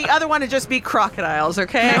hat on the other one and just be crocodiles,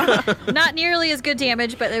 okay? Not nearly as good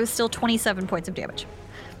damage, but it was still 27 points of damage.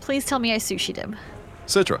 Please tell me I sushi'd him.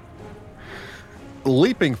 Citra.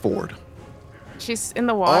 Leaping forward. She's in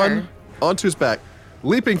the water. Onto his back.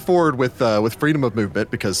 Leaping forward with freedom of movement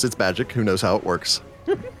because it's magic. Who knows how it works.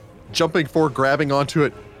 Jumping forward, grabbing onto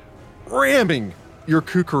it, ramming your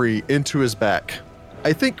kukri into his back.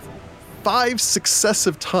 I think 5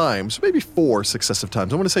 successive times, maybe 4 successive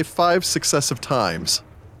times. I want to say 5 successive times.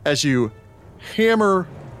 As you hammer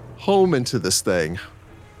home into this thing,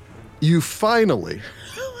 you finally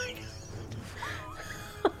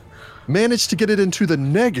manage to get it into the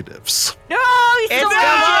negatives. No, he's It's still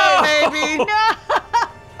the baby.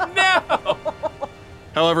 No!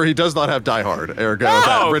 However, he does not have Die Hard, ergo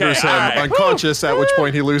that okay, renders him all right. unconscious, at which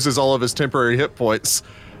point he loses all of his temporary hit points,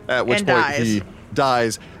 at which And point dies. he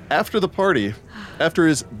dies. After the party, after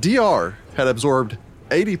his DR had absorbed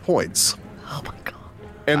 80 points, Oh my god.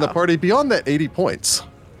 and the party beyond that 80 points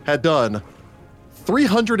had done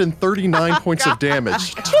 339 points of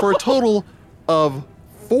damage for a total of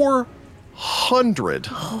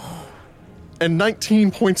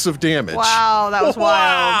 419 points of damage. Wow, that was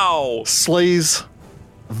wild. Wow! Slays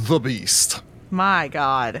the beast. My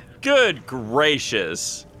God. Good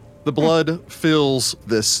gracious. The blood fills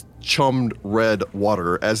this chummed red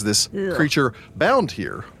water as this creature bound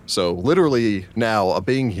here, so literally now a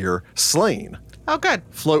being here, slain, Oh, good.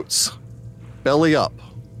 floats belly up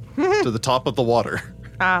to the top of the water.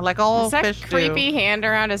 Like all Is that fish creepy do. hand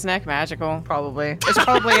around his neck magical? Probably. It's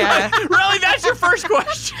probably Really? That's your first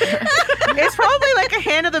question? it's probably like a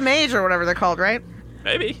hand of the mage or whatever they're called, right?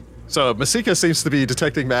 Maybe. So Masika seems to be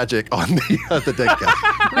detecting magic on the dead guy.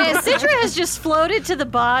 Man, Citra has just floated to the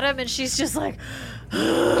bottom, and she's just like,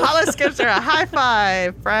 Hollis gives her a high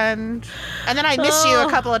five, friend. And then I miss you a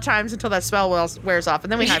couple of times until that spell wears off,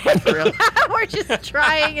 and then we high five for real. we're just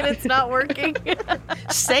trying and it's not working.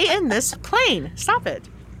 Stay in this plane. Stop it.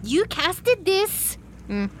 You casted this.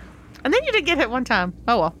 And then you did get hit one time.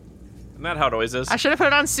 Oh well. Isn't that how it always is? I should have put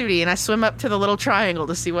it on Sudi, and I swim up to the little triangle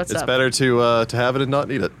to see what's It's up. better to have it and not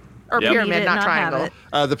need it. Or Yep. pyramid, Need it, not not have triangle.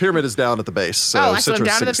 it. The pyramid is down at the base, so Oh, I swim Citra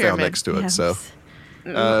down to the sinks down pyramid. next to it. Yes. So, Sudi,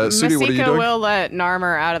 what are you Masika doing? will let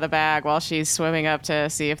Narmer out of the bag while she's swimming up to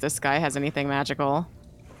see if this guy has anything magical.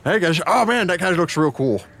 Hey guys! Oh man, that guy looks real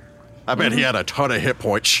cool. I bet he had a ton of hit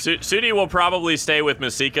points. Sudi will probably stay with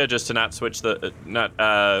Masika just to not switch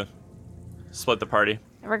the split the party.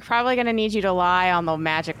 We're probably going to need you to lie on the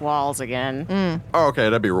magic walls again. Oh, okay,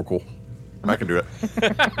 that'd be real cool. I can do it.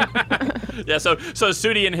 Yeah, so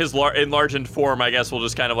Sudi in his enlarged form, I guess, will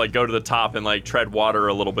just kind of like go to the top and like tread water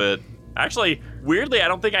a little bit. Actually, weirdly, I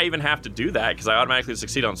don't think I even have to do that because I automatically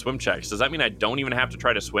succeed on swim checks. Does that mean I don't even have to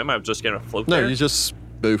try to swim? I'm just gonna float No, there? you just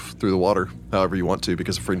move through the water however you want to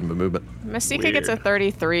because of freedom of movement. Masika gets a Weird.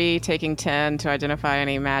 33, taking 10 to identify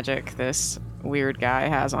any magic this weird guy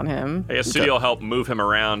has on him. I guess Okay. Sudi will help move him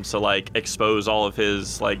around to like expose all of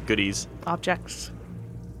his like goodies. Objects.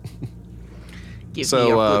 Give So, me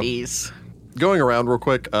your goodies. Going around real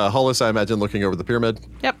quick, Hollis, I imagine, looking over the pyramid,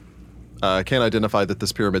 Yep. can identify that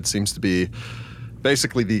this pyramid seems to be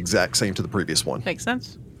basically the exact same to the previous one. Makes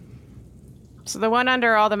sense. So the one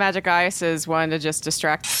under all the magic ice is one to just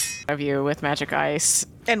distract of you with magic ice.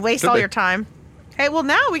 And waste Could all be. your time. Hey, well,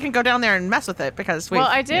 now we can go down there and mess with it because we. Well,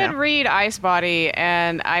 I did read Ice Body,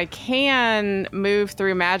 and I can move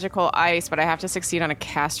through magical ice, but I have to succeed on a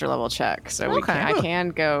caster level check. So Okay. I can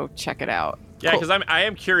go check it out. Yeah, Cool. because I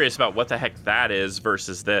am curious about what the heck that is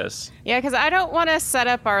versus this. Yeah, because I don't want to set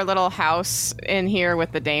up our little house in here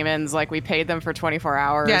with the Daemons. Like, we paid them for 24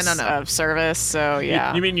 hours Yeah, no. of service, so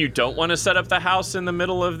yeah. You mean you don't want to set up the house in the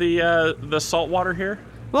middle of the salt water here?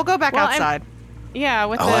 We'll go back Well, I'm- outside. Yeah,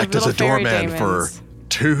 with I'll the act as little a fairy doorman Daemons. for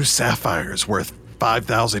 2 sapphires worth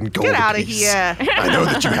 5,000 gold Get out of apiece. here. I know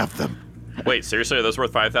that you have them. Wait, seriously, are those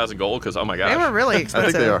worth 5,000 gold? Because oh my gosh. They were really I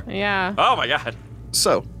expensive. think they are. Yeah. Oh my god.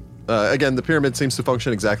 So, again, the pyramid seems to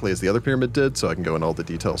function exactly as the other pyramid did, so I can go in all the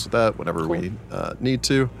details of that whenever we need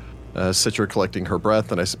to. Citra collecting her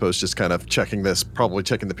breath, and I suppose just kind of checking this, probably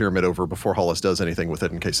checking the pyramid over before Hollis does anything with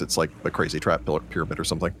it in case it's like a crazy trap pyramid or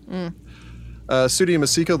something. Sudi and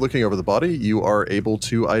Masika looking over the body, you are able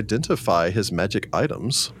to identify his magic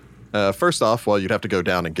items. First off, well, you'd have to go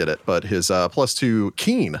down and get it, but his +2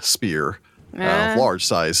 keen spear of large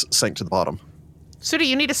size sank to the bottom. Sudi,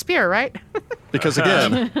 you need a spear, right? Because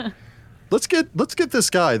again, let's get this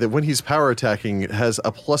guy that when he's power attacking has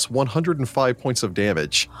a +105 points of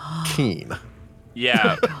damage. Keen.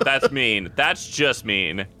 Yeah, that's mean. That's just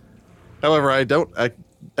mean. However, I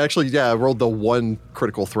rolled the 1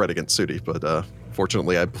 critical threat against Sudi, but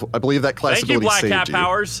fortunately, I believe that class Thank you, ability Black saved Cat you.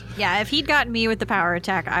 Powers. Yeah, if he'd gotten me with the power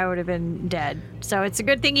attack, I would have been dead. So it's a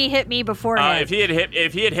good thing he hit me beforehand. If he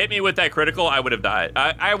had hit me with that critical, I would have died.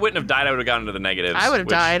 I wouldn't have died. I would have gone into the negatives. I would have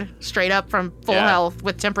which- died straight up from full Yeah. health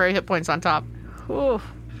with temporary hit points on top. Ooh.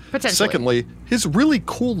 Potentially. Secondly, his really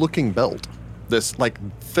cool looking belt. This like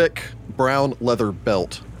thick brown leather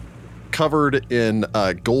belt covered in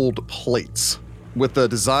gold plates with a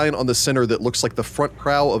design on the center that looks like the front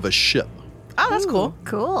prow of a ship. Oh, that's cool.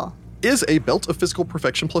 Cool. Is a belt of physical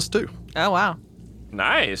perfection +2. Oh, wow.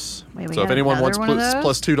 Nice. Wait, we So if got anyone another wants one of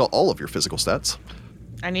those? +2 to all of your physical stats.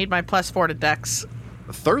 I need my +4 to dex.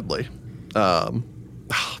 Thirdly,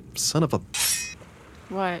 son of a...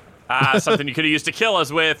 What? Something you could have used to kill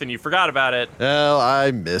us with, and you forgot about it. Well,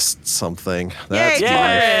 I missed something. That's Yay,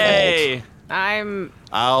 my Yay! fault. I'm...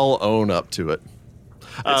 I'll own up to it.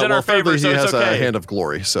 It's in our thirdly, favor, so he it's has okay. a Hand of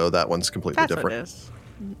Glory, so that one's completely That's different. what it is.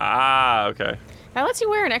 Okay. That lets you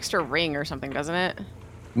wear an extra ring or something, doesn't it?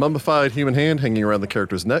 Mummified human hand hanging around the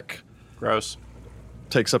character's neck. Gross.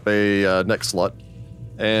 Takes up a neck slot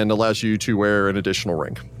and allows you to wear an additional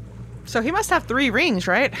ring. So he must have 3 rings,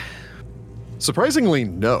 right? Surprisingly,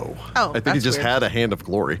 no. Oh, I think he that's just weird. had a Hand of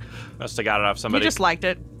Glory. Must have got it off He somebody. just liked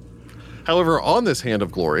it. However, on this Hand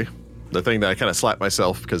of Glory, the thing that I kind of slapped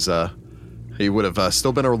myself because he would have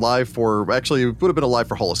still been alive for, actually, would have been alive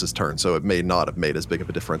for Hollis's turn, so it may not have made as big of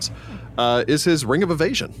a difference, is his Ring of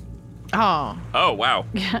Evasion. Oh. Oh wow.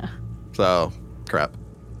 So, crap.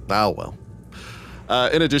 Oh, well.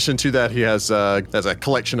 In addition to that, he has a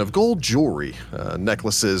collection of gold jewelry,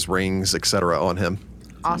 necklaces, rings, etc. on him,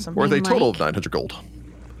 Awesome. worth a Mean total of Mike. 900 gold.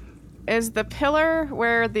 Is the pillar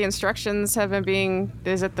where the instructions have been being...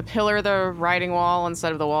 Is it the pillar the writing wall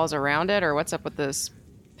instead of the walls around it? Or what's up with this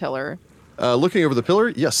pillar? Looking over the pillar,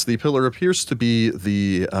 yes, the pillar appears to be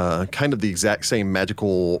the kind of the exact same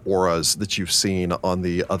magical auras that you've seen on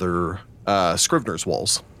the other Scrivener's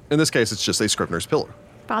walls. In this case, it's just a Scrivener's pillar.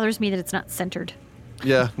 Bothers me that it's not centered.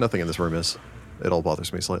 Yeah, nothing in this room is. It all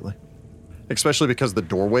bothers me slightly. Especially because the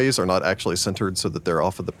doorways are not actually centered so that they're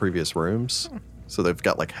off of the previous rooms. So they've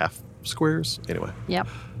got like half squares. Anyway. Yep.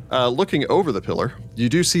 Looking over the pillar, you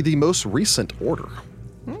do see the most recent order,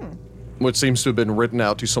 which seems to have been written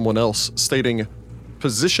out to someone else, stating,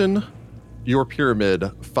 position your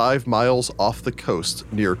pyramid 5 miles off the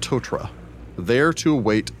coast near Totra, there to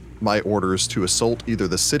await my orders to assault either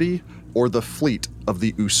the city or the fleet of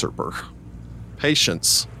the usurper.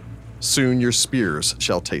 Patience. Soon your spears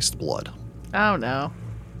shall taste blood. Oh, no.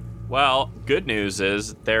 Well, good news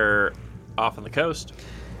is they're off on the coast.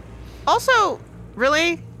 Also,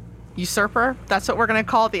 really? Usurper? That's what we're going to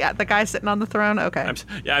call the guy sitting on the throne? Okay.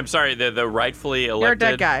 I'm sorry, the rightfully elected. You're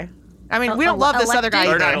a dead guy. I mean, we don't love this other guy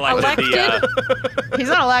Or either. not elected. He's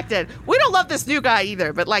not elected. We don't love this new guy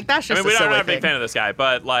either, but like that's I just mean, a I'm silly not a big thing. fan of this guy,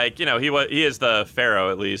 but like, you know, he is the pharaoh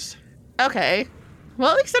at least. Okay.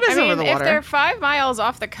 Well, at least it is over the if water. they're 5 miles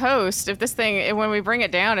off the coast, if this thing, when we bring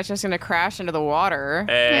it down, it's just going to crash into the water.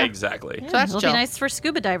 Exactly. Yeah, that's it'll chill. be nice for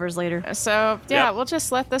scuba divers later. So, yeah, Yep. we'll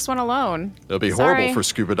just let this one alone. It'll be Sorry. horrible for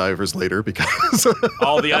scuba divers later because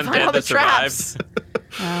All the Find all undead the that traps.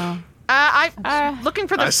 survived. I'm looking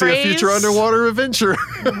for the I phrase. see a future underwater adventure.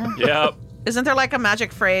 Yep. Isn't there like a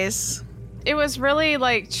magic phrase? It was really,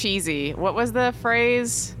 like, cheesy. What was the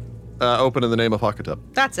phrase? Open in the name of Hakatep.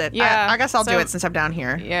 That's it. Yeah, I guess I'll do so- it since I'm down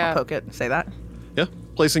here. Yeah. I'll poke it. Say that. Yeah.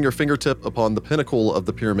 Placing your fingertip upon the pinnacle of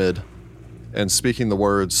the pyramid and speaking the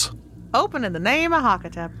words, Open in the name of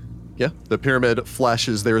Hakatep. yeah, the pyramid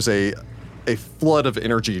flashes. There's a flood of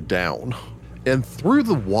energy down. And through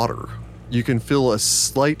the water, you can feel a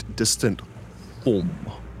slight distant boom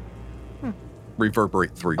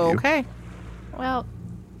reverberate through you. Okay. Well,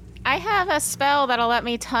 I have a spell that'll let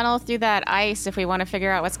me tunnel through that ice if we want to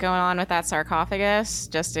figure out what's going on with that sarcophagus,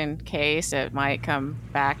 just in case it might come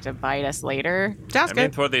back to bite us later. Sounds I mean,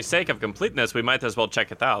 good. for the sake of completeness, we might as well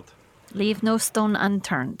check it out. Leave no stone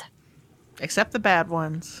unturned. Except the bad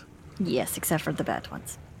ones. Yes, except for the bad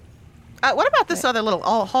ones. What about this other little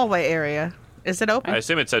hallway area? Is it open? I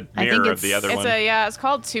assume it's a I think mirror of the it's- other one. It's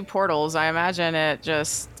called Two Portals. I imagine it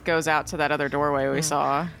just goes out to that other doorway we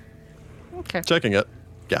saw. Okay. Checking it.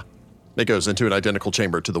 Yeah. It goes into an identical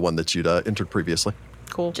chamber to the one that you'd entered previously.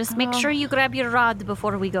 Cool. Just make sure you grab your rod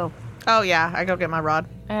before we go. Oh yeah, I go get my rod.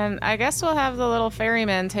 And I guess we'll have the little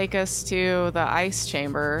ferryman take us to the ice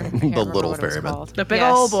chamber. I can't remember little what it was ferryman. called. The big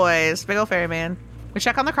Yes. old boys, big old ferryman. We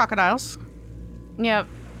check on the crocodiles. Yep.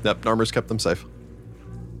 Yep, Narmer's kept them safe.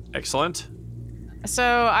 Excellent. So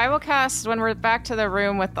I will cast, when we're back to the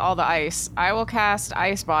room with all the ice, I will cast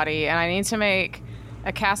Ice Body, and I need to make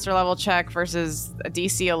a caster level check versus a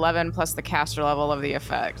DC 11 plus the caster level of the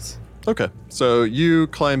effect. Okay, so you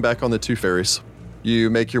climb back on the two ferries.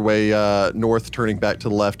 You make your way north, turning back to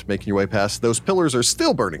the left, making your way past. Those pillars are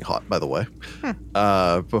still burning hot, by the way.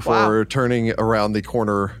 Before Wow. turning around the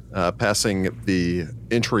corner, passing the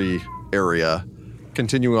entry area,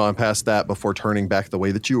 continuing on past that before turning back the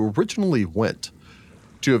way that you originally went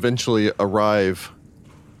to eventually arrive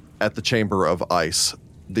at the Chamber of Ice.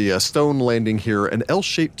 The stone landing here, an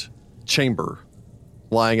L-shaped chamber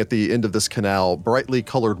lying at the end of this canal, brightly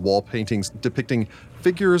colored wall paintings depicting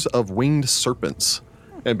figures of winged serpents.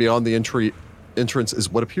 And beyond the entrance is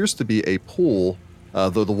what appears to be a pool, though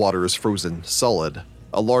the water is frozen solid.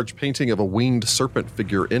 A large painting of a winged serpent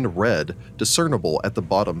figure in red, discernible at the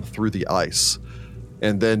bottom through the ice.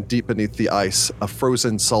 And then deep beneath the ice, a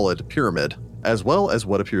frozen solid pyramid, as well as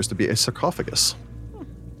what appears to be a sarcophagus.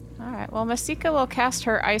 All right, well, Masika will cast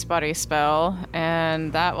her Ice Body spell,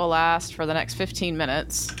 and that will last for the next 15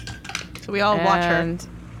 minutes. So we all watch her. And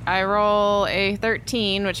I roll a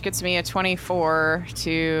 13, which gets me a 24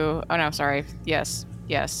 to... Oh, no, sorry. Yes.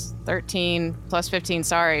 13 plus 15,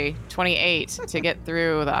 sorry. 28 to get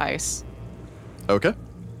through the ice. Okay.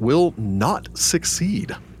 Will not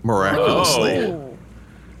succeed, miraculously. Oh.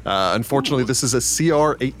 Unfortunately, this is a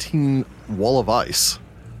CR 18 wall of ice.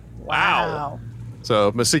 Wow.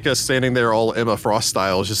 So Masika standing there all Emma Frost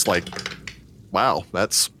style is just like, wow,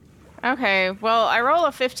 that's... Okay, well, I roll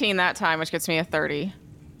a 15 that time, which gets me a 30.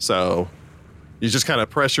 So you just kind of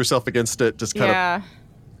press yourself against it, just kind Yeah. of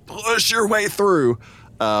push your way through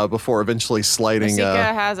before eventually sliding.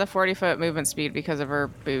 Masika has a 40-foot movement speed because of her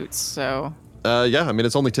boots, so... Yeah, I mean,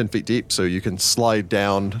 it's only 10 feet deep, so you can slide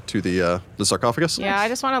down to the sarcophagus. Yeah, I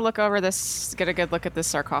just want to look over this, get a good look at this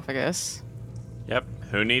sarcophagus. Yep.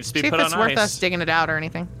 Who needs to be See if put it's on worth ice? us digging it out or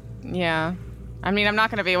anything. Yeah. I mean, I'm not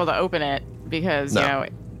going to be able to open it because, No. you know,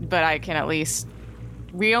 but I can at least...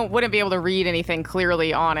 wouldn't be able to read anything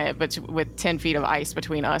clearly on it, but with 10 feet of ice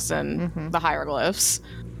between us and the hieroglyphs.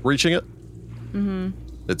 Reaching it.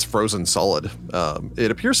 It's frozen solid.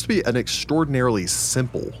 It appears to be an extraordinarily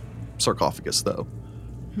simple sarcophagus, though.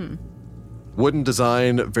 Wooden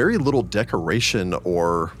design, very little decoration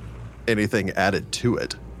or anything added to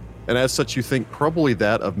it. And as such, you think probably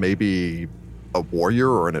that of maybe a warrior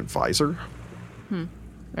or an advisor.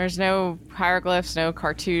 There's no hieroglyphs, no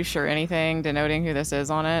cartouche or anything denoting who this is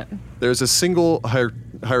on it. There's a single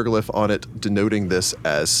hieroglyph on it denoting this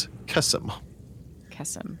as Kesem.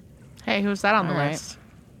 Kesem. Hey, who's that on the All right. list?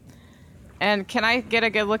 And can I get a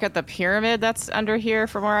good look at the pyramid that's under here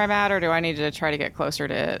from where I'm at, or do I need to try to get closer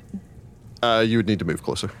to it? You would need to move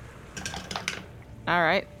closer. All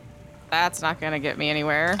right. That's not going to get me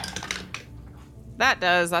anywhere. That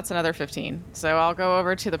does. That's another 15. So I'll go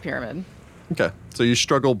over to the pyramid. Okay, so you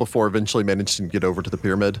struggle before eventually managing to get over to the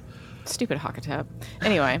pyramid. Stupid Hakatep.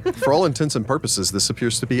 Anyway, For all intents and purposes, this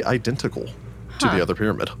appears to be identical to the other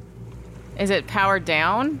pyramid. is it powered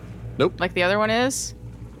down Nope. like the other one is?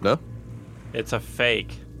 No? It's a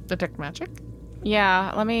fake. Detect magic?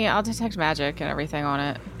 Yeah, I'll detect magic and everything on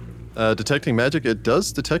it. Detecting magic, it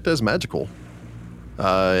does detect as magical.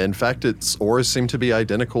 In fact, its auras seem to be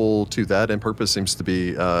identical to that, and purpose seems to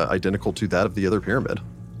be identical to that of the other pyramid.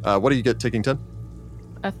 What do you get taking 10?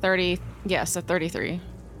 A 30, yes, a 33.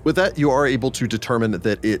 With that, you are able to determine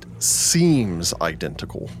that it seems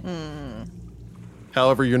identical.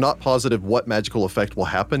 However, you're not positive what magical effect will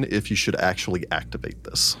happen if you should actually activate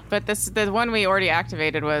this. But the one we already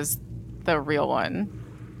activated was the real one.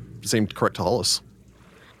 Seemed correct to Hollis.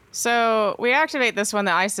 So we activate this one,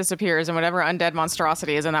 the ice disappears, and whatever undead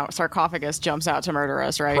monstrosity is in that sarcophagus jumps out to murder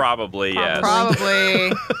us, right? Probably, yes.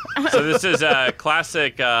 Probably. So this is a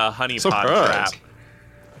classic honeypot Surprise. trap.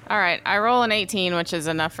 All right, I roll an 18, which is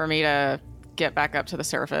enough for me to get back up to the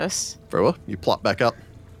surface. Very well. You plop back up.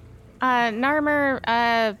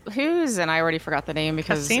 Narmer, who's, and I already forgot the name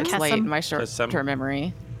because Kassim? it's late in my Kassim. short-term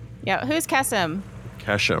memory. Yeah, who's Kesem?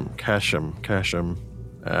 Kashem.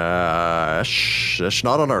 It's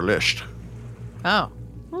not on our list. Oh.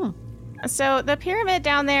 So the pyramid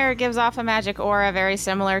down there gives off a magic aura very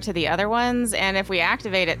similar to the other ones, and if we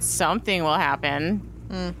activate it, something will happen.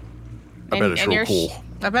 I bet it's real cool.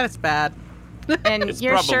 I bet it's bad. And It's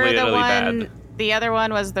you're sure probably the really one, bad. the other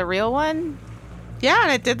one was the real one? Yeah,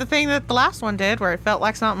 and it did the thing that the last one did, where it felt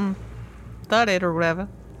like something thudded or whatever.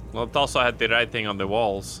 Well, it also had the writing on the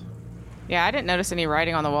walls. Yeah, I didn't notice any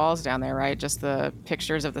writing on the walls down there, right? Just the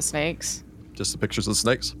pictures of the snakes. Just the pictures of the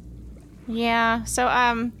snakes. Yeah, so,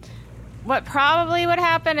 what probably would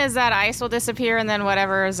happen is that ice will disappear and then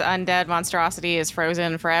whatever's undead monstrosity is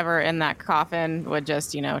frozen forever in that coffin would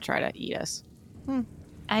just, try to eat us.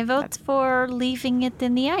 I vote for leaving it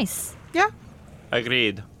in the ice. Yeah.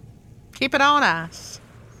 Agreed. Keep it on us.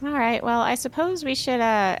 All right, well, I suppose we should,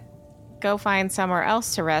 go find somewhere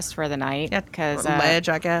else to rest for the night. Yeah, Because, ledge,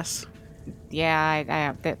 I guess.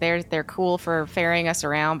 yeah, they're cool for ferrying us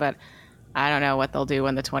around, but I don't know what they'll do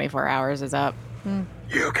when the 24 hours is up.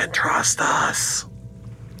 You can trust us.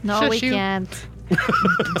 No, Shush we you. can't.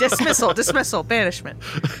 Dismissal, banishment.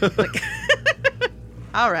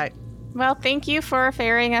 All right. Well, thank you for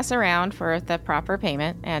ferrying us around for the proper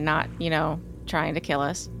payment and not, trying to kill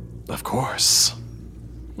us. Of course.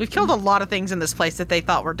 We've killed a lot of things in this place that they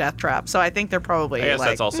thought were death traps, so I think they're probably I guess like,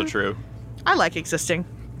 that's also true. I like existing.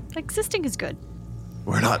 Existing is good.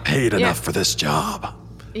 We're not paid enough for this job.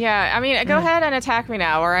 Yeah, I mean, go ahead and attack me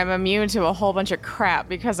now, or I'm immune to a whole bunch of crap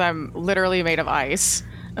because I'm literally made of ice.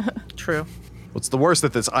 True. What's the worst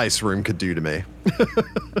that this ice room could do to me?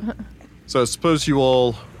 So I suppose you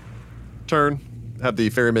all turn, have the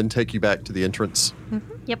ferryman take you back to the entrance.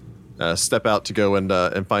 Yep. Step out to go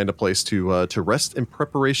and find a place to rest in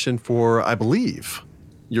preparation for, I believe,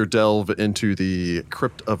 your delve into the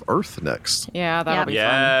Crypt of Earth next. Yeah, that'll Yeah. be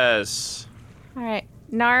Yes. fun. All right,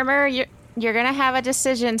 Narmer, you're gonna have a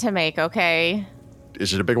decision to make, okay?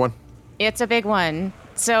 Is it a big one? It's a big one.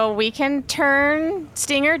 So we can turn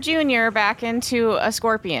Stinger Jr. back into a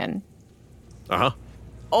scorpion. Uh-huh.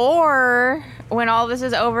 Or when all this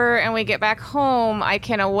is over and we get back home, I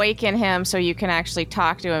can awaken him so you can actually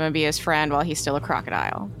talk to him and be his friend while he's still a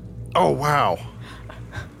crocodile. Oh, wow.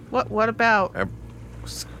 What about Um,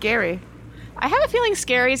 scary? I have a feeling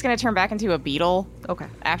Scary's going to turn back into a beetle Okay.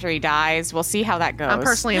 after he dies. We'll see how that goes. I'm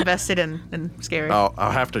personally invested in Scary. I'll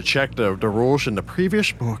have to check the rules in the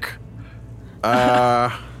previous book.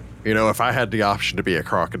 If I had the option to be a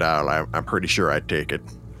crocodile, I'm pretty sure I'd take it.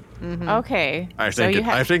 Okay. I so think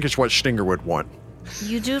you I think it's what Stinger would want.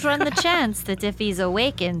 You do run the chance that if he's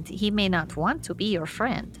awakened, he may not want to be your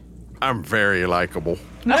friend. I'm very likable.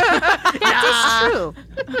 That is true.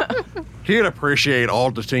 He'd appreciate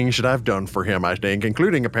all the things that I've done for him, I think,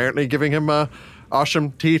 including apparently giving him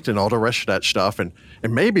awesome teeth and all the rest of that stuff. And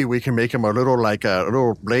maybe we can make him a little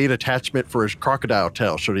blade attachment for his crocodile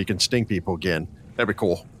tail so that he can sting people again. That'd be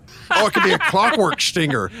cool. Oh, it could be a clockwork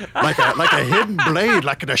stinger, like a hidden blade,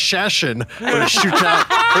 like an assassin, but it shoots out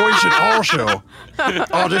poison also.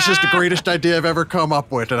 Oh, this is the greatest idea I've ever come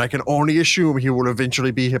up with, and I can only assume he will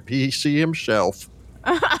eventually be a PC himself.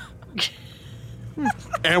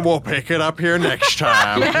 And we'll pick it up here next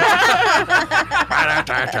time. What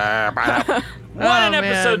an man.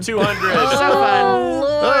 episode 200. So fun.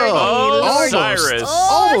 Lord. almost. Cyrus.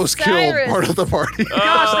 Almost killed Cyrus. part of the party. Oh,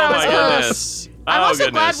 that was my close. goodness. I'm Oh, also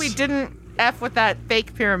goodness. glad we didn't F with that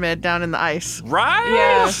fake pyramid down in the ice. Right?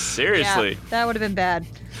 Yeah. Seriously. Yeah, that would have been bad.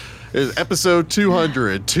 Is episode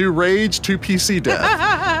 200. 2 rage, 2 PC death.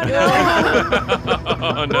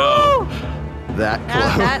 Oh, no. That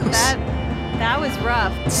close. That was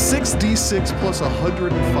rough. 6d6 plus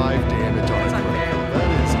 105 damage on That's it. unfair.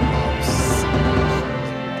 That is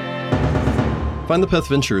obscene. Find the Path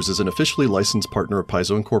Ventures is an officially licensed partner of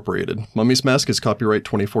Paizo Incorporated. Mummy's Mask is copyright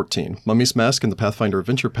 2014. Mummy's Mask and the Pathfinder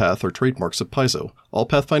Adventure Path are trademarks of Paizo. All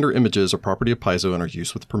Pathfinder images are property of Paizo and are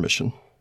used with permission.